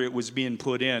whenever it was being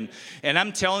put in. And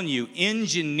I'm telling you,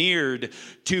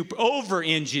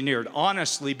 over-engineered,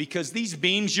 honestly, because these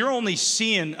beams, you're only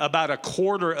seeing about a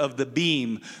quarter of the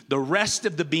beam. The rest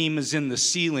of the beam is in the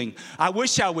ceiling. I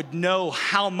wish I would know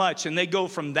how much, and they go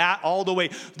from that all the way.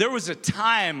 There was a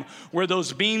time where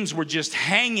those beams were just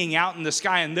hanging out in the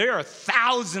sky, and there are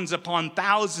thousands upon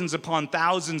thousands upon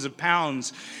thousands of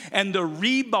pounds. And the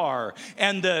rebar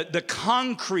and the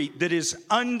concrete that is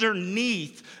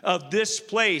underneath of this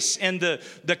place, and the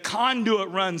conduit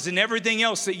runs and everything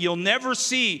else that you'll never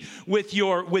see with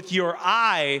your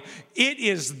eye, it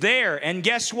is there. And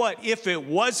guess what? If it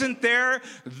wasn't there,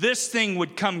 this thing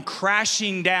would come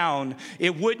crashing down.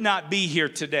 It would not be here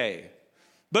today.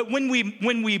 But when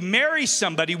we marry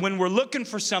somebody, when we're looking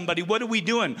for somebody, what are we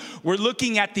doing? We're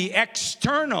looking at the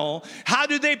external. How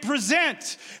do they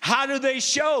present? How do they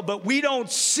show? But we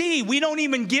don't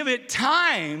even give it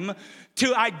time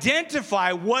to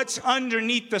identify what's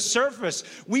underneath the surface.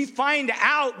 We find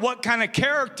out what kind of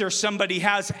character somebody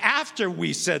has after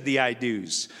we said the I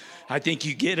do's. I think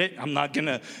you get it. I'm not going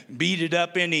to beat it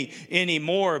up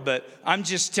anymore, but I'm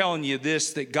just telling you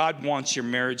this, that God wants your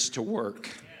marriage to work.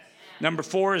 Number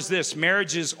 4 is this: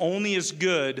 marriage is only as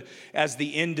good as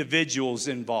the individuals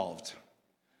involved.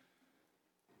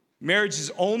 Marriage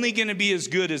is only going to be as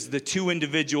good as the 2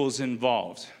 individuals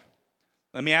involved.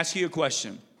 Let me ask you a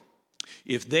question.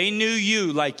 If they knew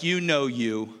you like you know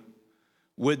you,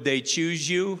 would they choose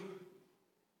you?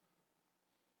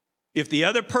 If the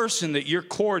other person that you're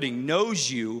courting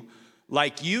knows you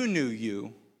like you knew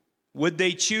you, would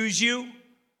they choose you?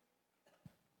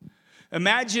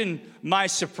 Imagine my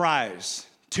surprise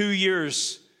 2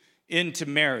 years into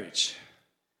marriage.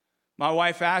 My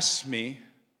wife asked me,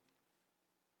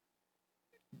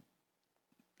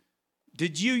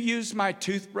 "Did you use my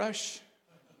toothbrush?"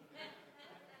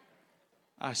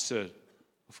 I said,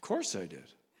 "Of course I did."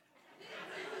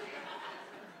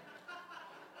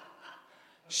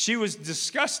 She was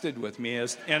disgusted with me,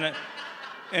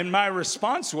 and my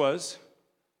response was,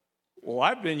 "Well,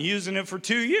 I've been using it for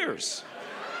 2 years."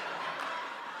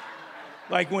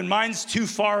 Like when mine's too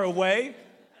far away,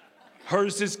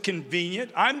 hers is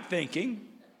convenient. I'm thinking,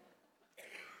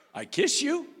 I kiss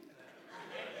you.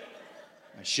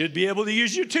 I should be able to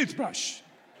use your toothbrush.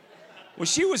 Well,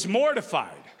 she was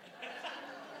mortified.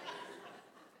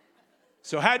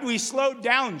 So had we slowed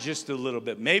down just a little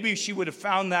bit, maybe she would have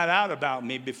found that out about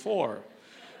me before.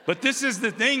 But this is the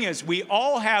thing is we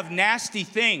all have nasty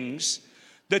things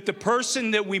that the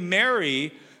person that we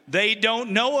marry, they don't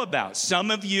know about.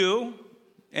 Some of you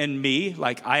and me,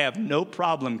 like I have no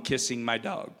problem kissing my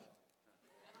dog.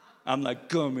 I'm like,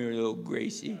 come here, little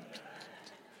Gracie.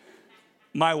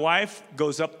 My wife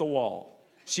goes up the wall.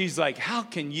 She's like, how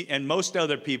can you, and most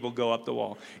other people go up the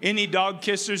wall. Any dog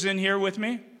kissers in here with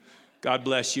me? God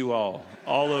bless you all.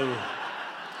 All of,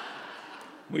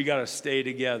 we got to stay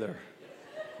together.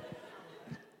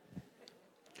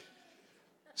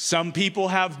 Some people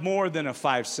have more than a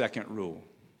 5-second rule.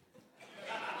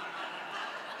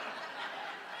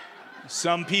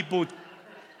 Some people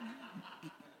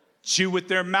chew with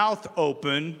their mouth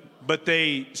open, but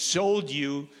they sold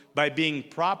you by being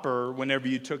proper whenever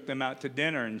you took them out to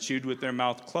dinner and chewed with their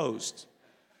mouth closed.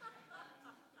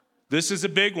 This is a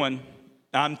big one.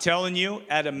 I'm telling you,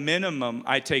 at a minimum,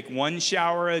 I take 1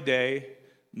 shower a day.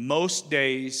 Most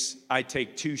days, I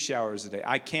take 2 showers a day.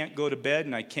 I can't go to bed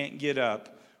and I can't get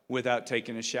up without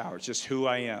taking a shower. It's just who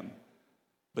I am.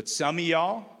 But some of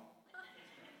y'all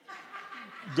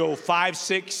go 5,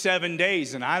 6, 7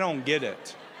 days, and I don't get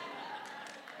it.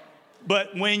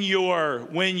 But when you are,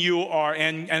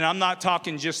 and I'm not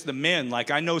talking just the men.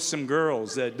 Like I know some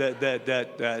girls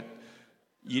that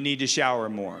you need to shower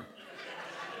more.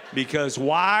 Because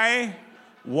while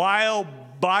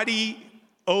body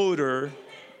odor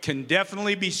can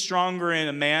definitely be stronger in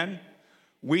a man,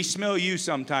 we smell you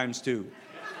sometimes too.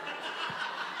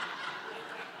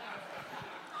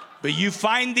 But you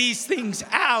find these things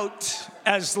out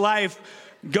as life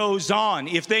goes on.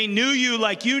 If they knew you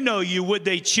like you know you, would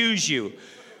they choose you?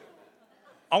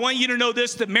 I want you to know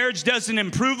this, that marriage doesn't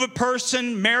improve a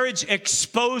person. Marriage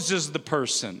exposes the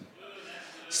person.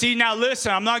 See, now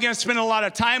listen, I'm not going to spend a lot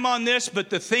of time on this,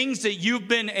 but the things that you've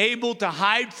been able to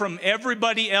hide from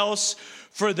everybody else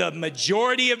for the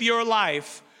majority of your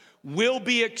life will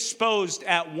be exposed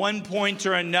at one point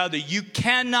or another. You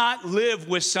cannot live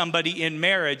with somebody in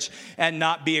marriage and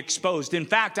not be exposed. In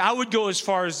fact, I would go as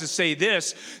far as to say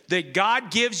this, that God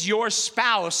gives your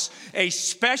spouse a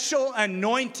special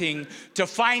anointing to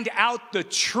find out the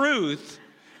truth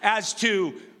as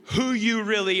to who you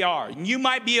really are. And you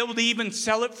might be able to even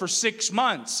sell it for 6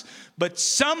 months, but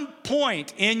some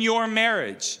point in your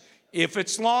marriage, if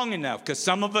it's long enough, because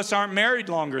some of us aren't married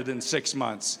longer than 6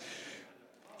 months,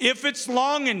 if it's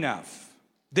long enough,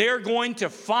 they're going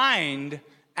to find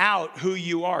out who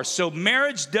you are. So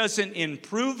marriage doesn't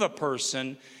improve a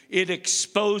person, it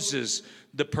exposes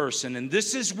the person. And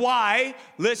this is why,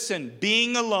 listen,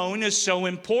 being alone is so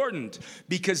important,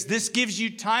 because this gives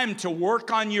you time to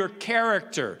work on your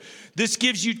character. This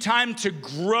gives you time to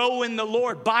grow in the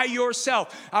Lord by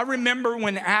yourself. I remember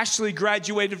when Ashley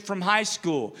graduated from high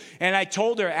school, and I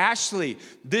told her, Ashley,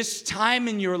 this time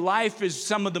in your life is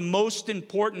some of the most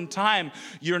important time.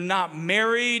 You're not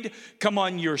married. Come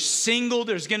on, you're single.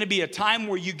 There's going to be a time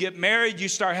where you get married, you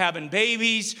start having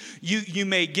babies, you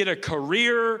may get a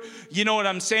career. You know what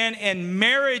I'm saying? And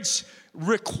marriage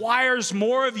requires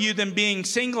more of you than being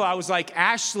single. I was like,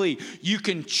 Ashley, you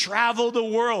can travel the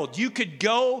world. You could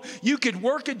go, you could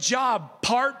work a job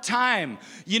part-time,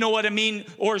 you know what I mean?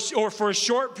 Or for a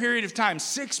short period of time,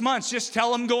 6 months, just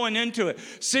tell them going into it.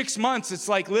 6 months, it's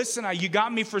like, listen, you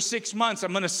got me for 6 months.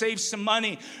 I'm going to save some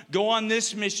money. Go on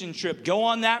this mission trip. Go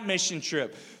on that mission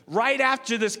trip. Right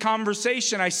after this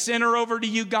conversation, I sent her over to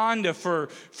Uganda for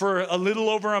a little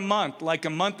over a month, like a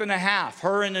month and a half,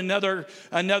 her and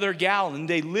another gal, and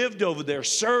they lived over there,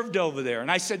 served over there. And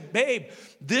I said, babe,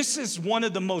 this is one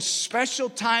of the most special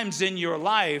times in your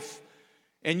life,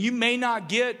 and you may not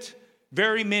get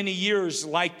very many years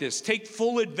like this. Take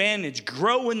full advantage,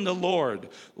 grow in the Lord,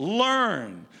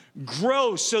 learn,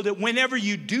 grow, so that whenever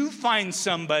you do find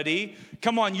somebody,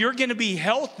 come on, you're going to be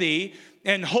healthy.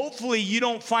 And hopefully you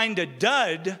don't find a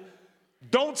dud.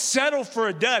 Don't settle for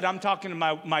a dud. I'm talking to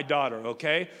my daughter,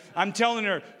 okay? I'm telling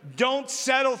her, don't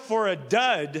settle for a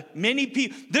dud. Many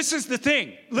people, this is the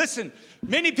thing. Listen,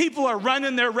 many people are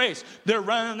running their race. They're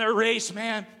running their race,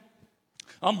 man.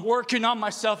 I'm working on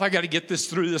myself. I got to get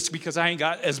through this because I ain't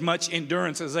got as much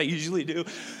endurance as I usually do.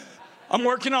 I'm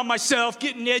working on myself,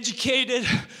 getting educated,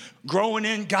 growing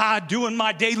in God, doing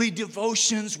my daily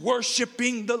devotions,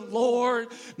 worshiping the Lord.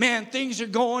 Man, things are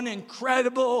going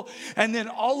incredible. And then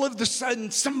all of a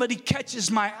sudden, somebody catches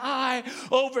my eye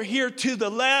over here to the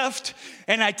left,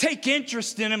 and I take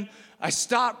interest in him. I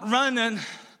stop running.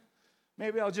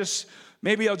 Maybe I'll just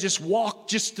Maybe I'll just walk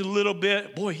just a little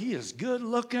bit. Boy, he is good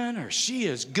looking or she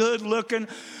is good looking.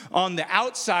 On the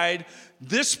outside,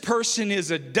 this person is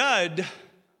a dud.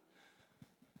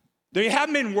 They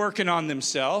haven't been working on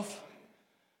themselves.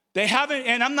 They haven't,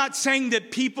 and I'm not saying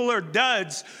that people are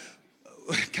duds,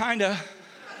 kind of.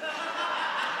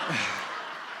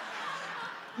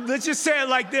 Let's just say it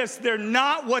like this. They're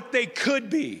not what they could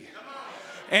be.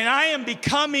 And I am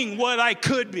becoming what I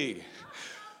could be.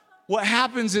 What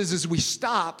happens is we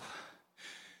stop.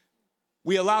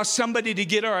 We allow somebody to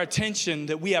get our attention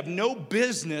that we have no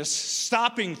business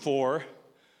stopping for.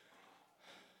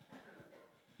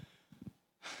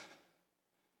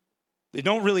 They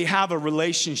don't really have a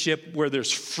relationship where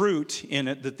there's fruit in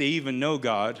it that they even know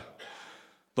God.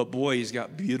 But boy, he's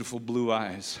got beautiful blue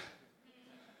eyes.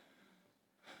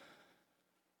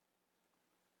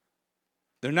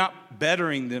 They're not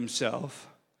bettering themselves.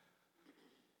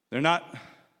 They're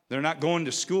not going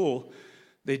to school.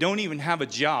 They don't even have a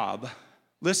job.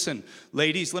 Listen,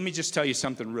 ladies, let me just tell you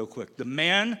something real quick. The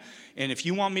man, and if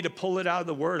you want me to pull it out of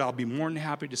the word, I'll be more than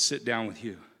happy to sit down with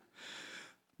you.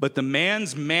 But the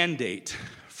man's mandate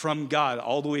from God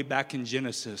all the way back in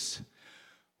Genesis,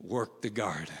 work the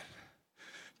garden,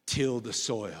 till the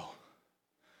soil,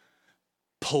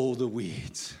 pull the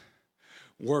weeds,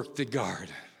 work the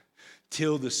garden,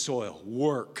 till the soil,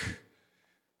 work.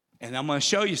 And I'm going to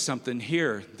show you something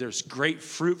here. There's great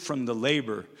fruit from the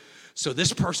labor. So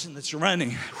this person that's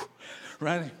running.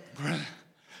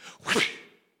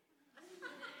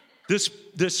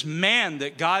 This man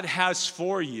that God has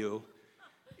for you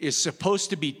is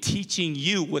supposed to be teaching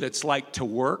you what it's like to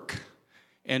work.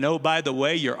 And oh, by the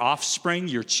way, your offspring,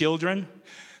 your children,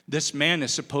 this man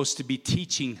is supposed to be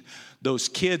teaching those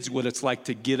kids what it's like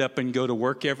to get up and go to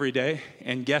work every day.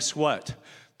 And guess what?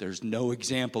 There's no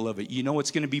example of it. You know what's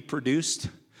going to be produced?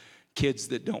 Kids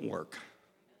that don't work.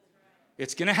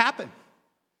 It's going to happen.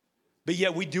 But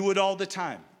yet we do it all the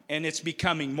time. And it's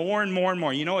becoming more and more and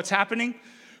more. You know what's happening?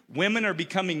 Women are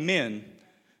becoming men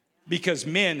because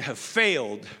men have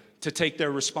failed to take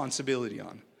their responsibility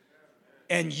on.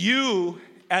 And you,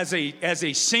 as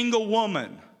a single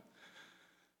woman,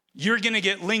 you're going to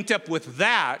get linked up with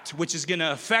that, which is going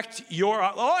to affect your,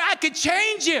 I could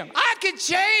change him. I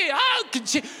could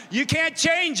change. You can't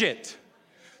change it.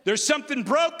 There's something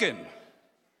broken.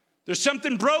 There's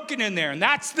something broken in there. And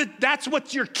that's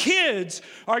what your kids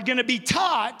are going to be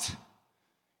taught,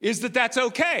 is that that's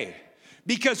okay.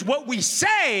 Because what we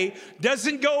say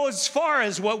doesn't go as far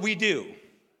as what we do.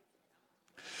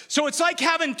 So it's like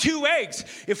having two eggs.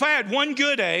 If I had one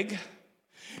good egg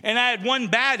and I had one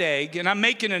bad egg and I'm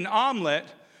making an omelet,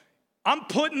 I'm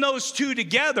putting those two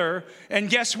together, and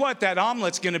guess what? That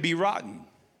omelet's going to be rotten.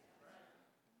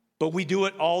 But we do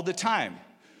it all the time.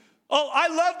 Oh, I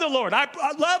love the Lord. I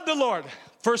love the Lord.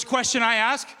 First question I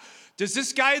ask, does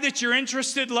this guy that you're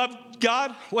interested in love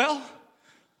God? Well,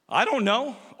 I don't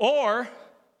know. Or,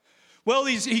 well,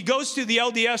 he goes to the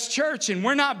LDS church, and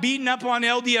we're not beating up on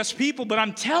LDS people, but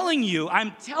I'm telling you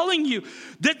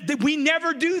that we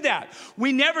never do that.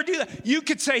 We never do that. You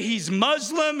could say he's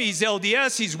Muslim, he's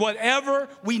LDS, he's whatever.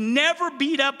 We never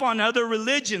beat up on other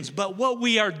religions, but what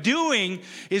we are doing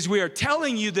is we are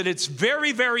telling you that it's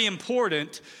very, very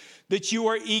important that you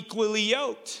are equally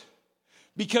yoked.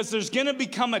 Because there's going to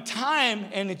become a time,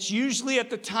 and it's usually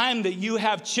at the time that you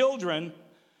have children,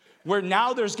 where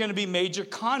now there's going to be major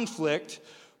conflict.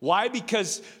 Why?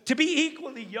 Because to be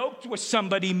equally yoked with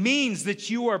somebody means that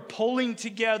you are pulling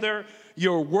together,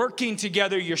 you're working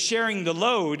together, you're sharing the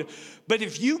load. But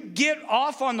if you get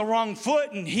off on the wrong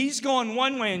foot and he's going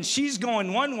one way and she's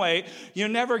going one way, you're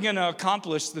never going to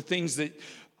accomplish the things that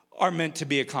are meant to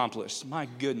be accomplished. My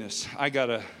goodness, I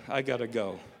gotta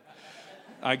go.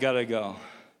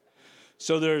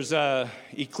 So there's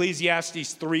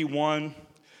Ecclesiastes 3:1.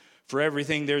 For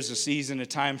everything, there's a season, a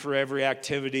time for every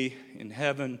activity in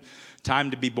heaven.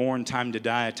 Time to be born, time to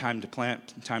die, a time to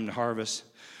plant, time to harvest,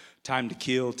 time to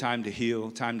kill, time to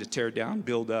heal, time to tear down,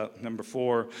 build up. Number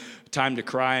 4, a time to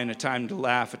cry and a time to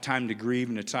laugh, a time to grieve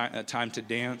and a time to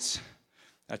dance,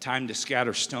 a time to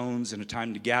scatter stones and a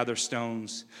time to gather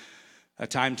stones, a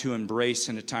time to embrace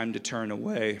and a time to turn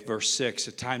away. Verse 6,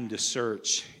 a time to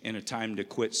search and a time to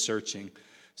quit searching.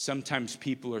 Sometimes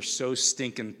people are so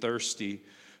stinking thirsty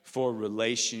for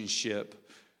relationship,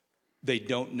 they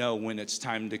don't know when it's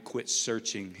time to quit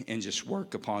searching and just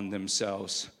work upon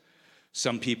themselves.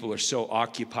 Some people are so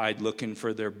occupied looking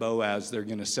for their Boaz, they're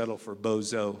going to settle for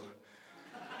Bozo.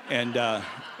 And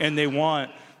they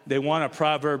want a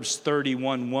Proverbs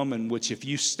 31 woman, which if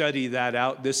you study that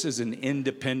out, this is an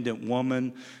independent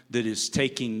woman that is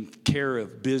taking care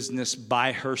of business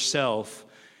by herself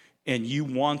And you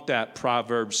want that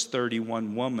Proverbs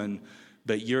 31 woman,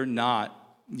 but you're not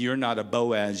a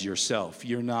Boaz yourself.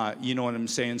 You're not, you know what I'm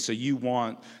saying? So you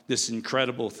want this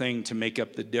incredible thing to make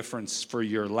up the difference for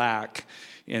your lack.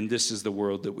 And this is the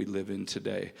world that we live in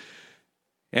today.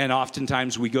 And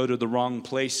oftentimes we go to the wrong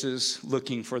places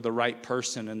looking for the right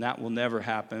person, and that will never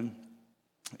happen.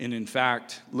 And in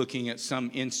fact, looking at some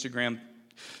Instagram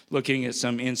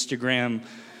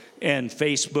and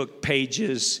Facebook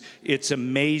pages, it's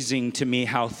amazing to me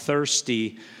how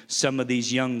thirsty some of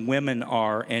these young women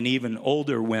are, and even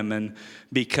older women,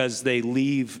 because they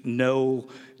leave no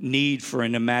need for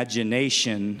an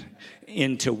imagination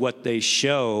into what they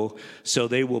show. So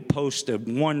they will post a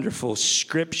wonderful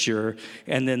scripture,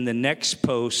 and then the next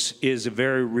post is a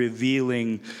very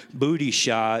revealing booty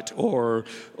shot or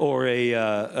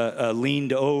a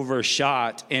leaned over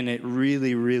shot, and it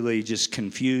really just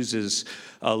confuses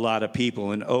a lot of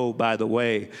people. And oh, by the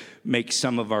way, makes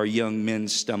some of our young men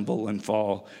stumble and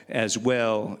fall as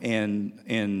well. And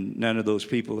none of those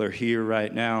people are here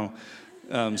right now.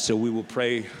 So we will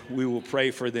pray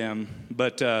for them.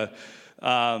 But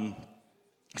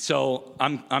so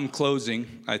I'm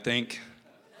closing, I think.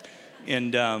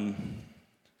 And I'm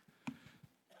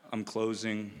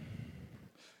closing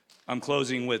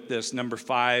with this. Number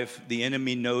 5, the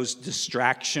enemy knows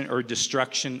distraction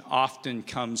often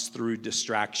comes through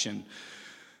distraction.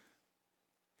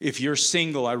 If you're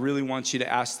single, I really want you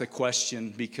to ask the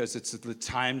question, because it's the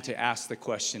time to ask the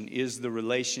question, is the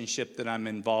relationship that I'm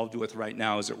involved with right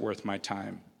now, is it worth my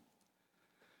time?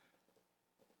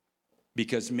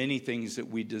 Because many things that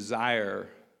we desire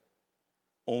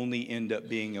only end up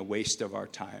being a waste of our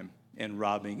time and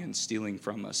robbing and stealing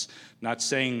from us. Not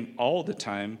saying all the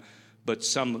time, but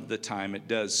some of the time it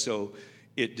does. So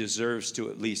it deserves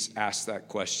to at least ask that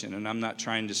question. And I'm not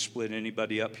trying to split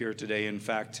anybody up here today. In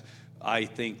fact, I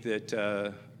think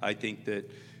that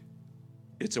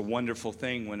it's a wonderful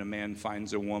thing when a man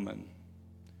finds a woman.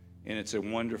 And it's a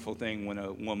wonderful thing when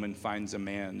a woman finds a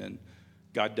man. And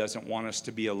God doesn't want us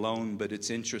to be alone, but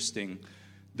it's interesting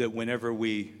that whenever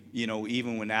we,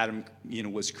 even when Adam,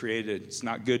 was created, it's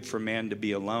not good for man to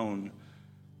be alone.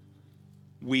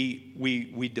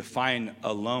 We define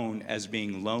alone as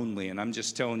being lonely. And I'm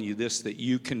just telling you this, that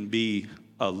you can be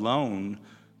alone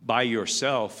by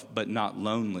yourself, but not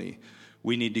lonely.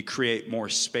 We need to create more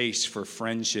space for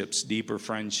friendships, deeper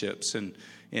friendships,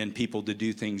 and people to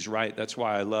do things right. That's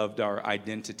why I loved our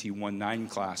Identity 1-9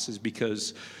 classes,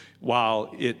 because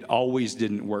while it always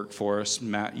didn't work for us,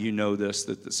 Matt, you know this,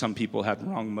 that some people had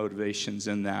wrong motivations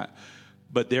in that,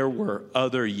 but there were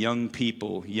other young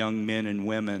people, young men and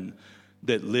women,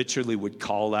 that literally would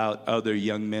call out other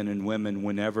young men and women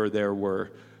whenever there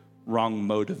were wrong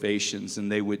motivations,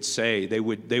 and they would say, they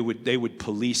would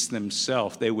police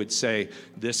themselves. They would say,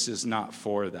 this is not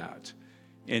for that.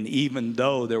 And even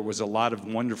though there was a lot of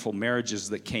wonderful marriages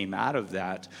that came out of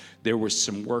that, there was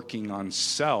some working on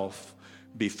self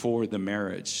before the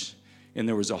marriage. And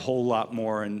there was a whole lot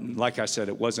more, and like I said,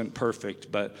 it wasn't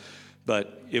perfect, but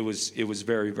it was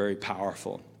very, very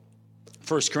powerful.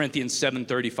 1 Corinthians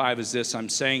 7:35 is this: I'm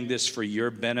saying this for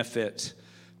your benefit,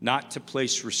 not to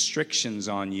place restrictions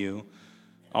on you.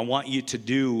 I want you to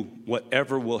do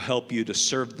whatever will help you to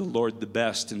serve the Lord the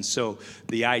best. And so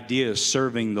the idea is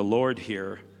serving the Lord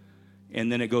here.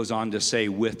 And then it goes on to say,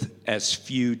 with as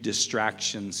few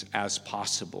distractions as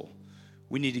possible.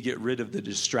 We need to get rid of the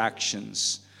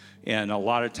distractions. And a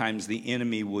lot of times the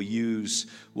enemy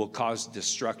will cause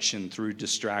destruction through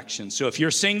distraction. So if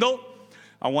you're single,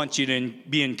 I want you to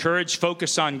be encouraged,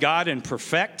 focus on God, and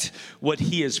perfect what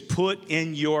He has put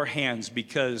in your hands,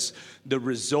 because the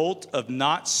result of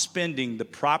not spending the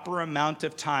proper amount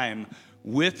of time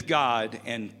with God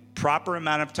and proper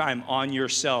amount of time on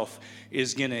yourself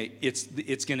is gonna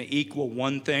equal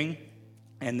one thing,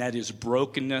 and that is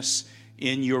brokenness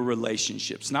in your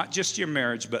relationships, not just your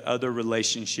marriage, but other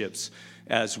relationships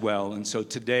as well. And so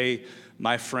today,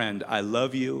 my friend, I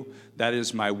love you. That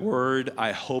is my word.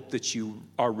 I hope that you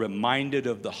are reminded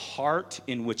of the heart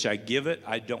in which I give it.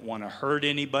 I don't want to hurt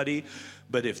anybody,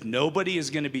 but if nobody is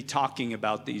going to be talking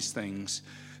about these things,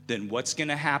 then what's going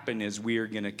to happen is we are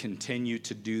going to continue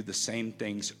to do the same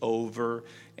things over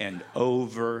and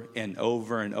over and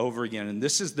over and over again. And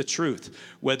this is the truth.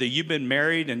 Whether you've been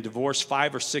married and divorced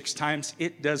 5 or 6 times,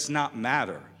 it does not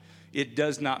matter. It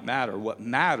does not matter. What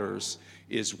matters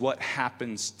is what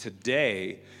happens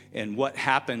today and what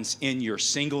happens in your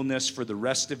singleness for the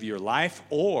rest of your life,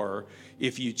 or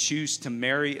if you choose to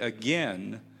marry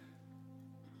again,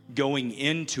 going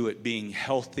into it being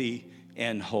healthy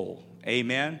and whole.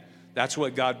 Amen? That's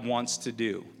what God wants to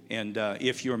do. And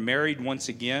if you're married once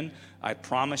again, I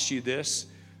promise you this,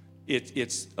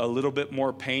 It's a little bit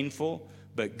more painful,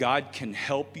 but God can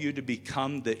help you to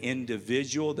become the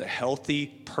individual, the healthy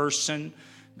person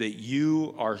that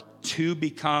you are to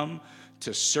become,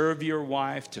 to serve your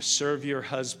wife, to serve your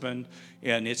husband,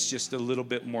 and it's just a little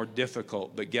bit more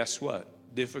difficult. But guess what?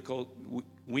 Difficult,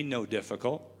 we know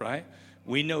difficult, right?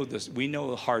 We know this. We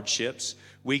know the hardships.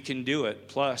 We can do it.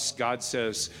 Plus, God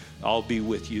says, I'll be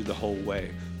with you the whole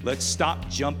way. Let's stop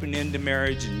jumping into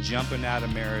marriage and jumping out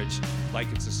of marriage like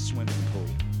it's a swimming pool.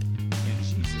 In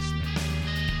Jesus' name.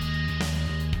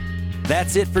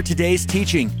 That's it for today's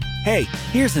teaching. Hey,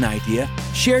 here's an idea.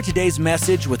 Share today's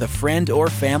message with a friend or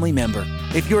family member.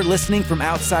 If you're listening from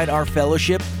outside our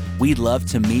fellowship, we'd love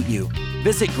to meet you.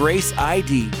 Visit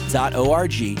graceid.org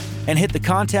and hit the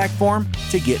contact form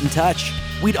to get in touch.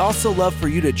 We'd also love for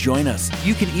you to join us.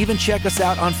 You can even check us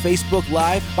out on Facebook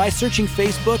Live by searching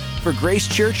Facebook for Grace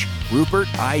Church Rupert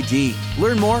ID.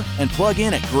 Learn more and plug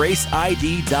in at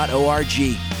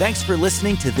graceid.org. Thanks for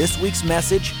listening to this week's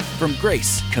message from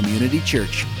Grace Community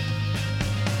Church.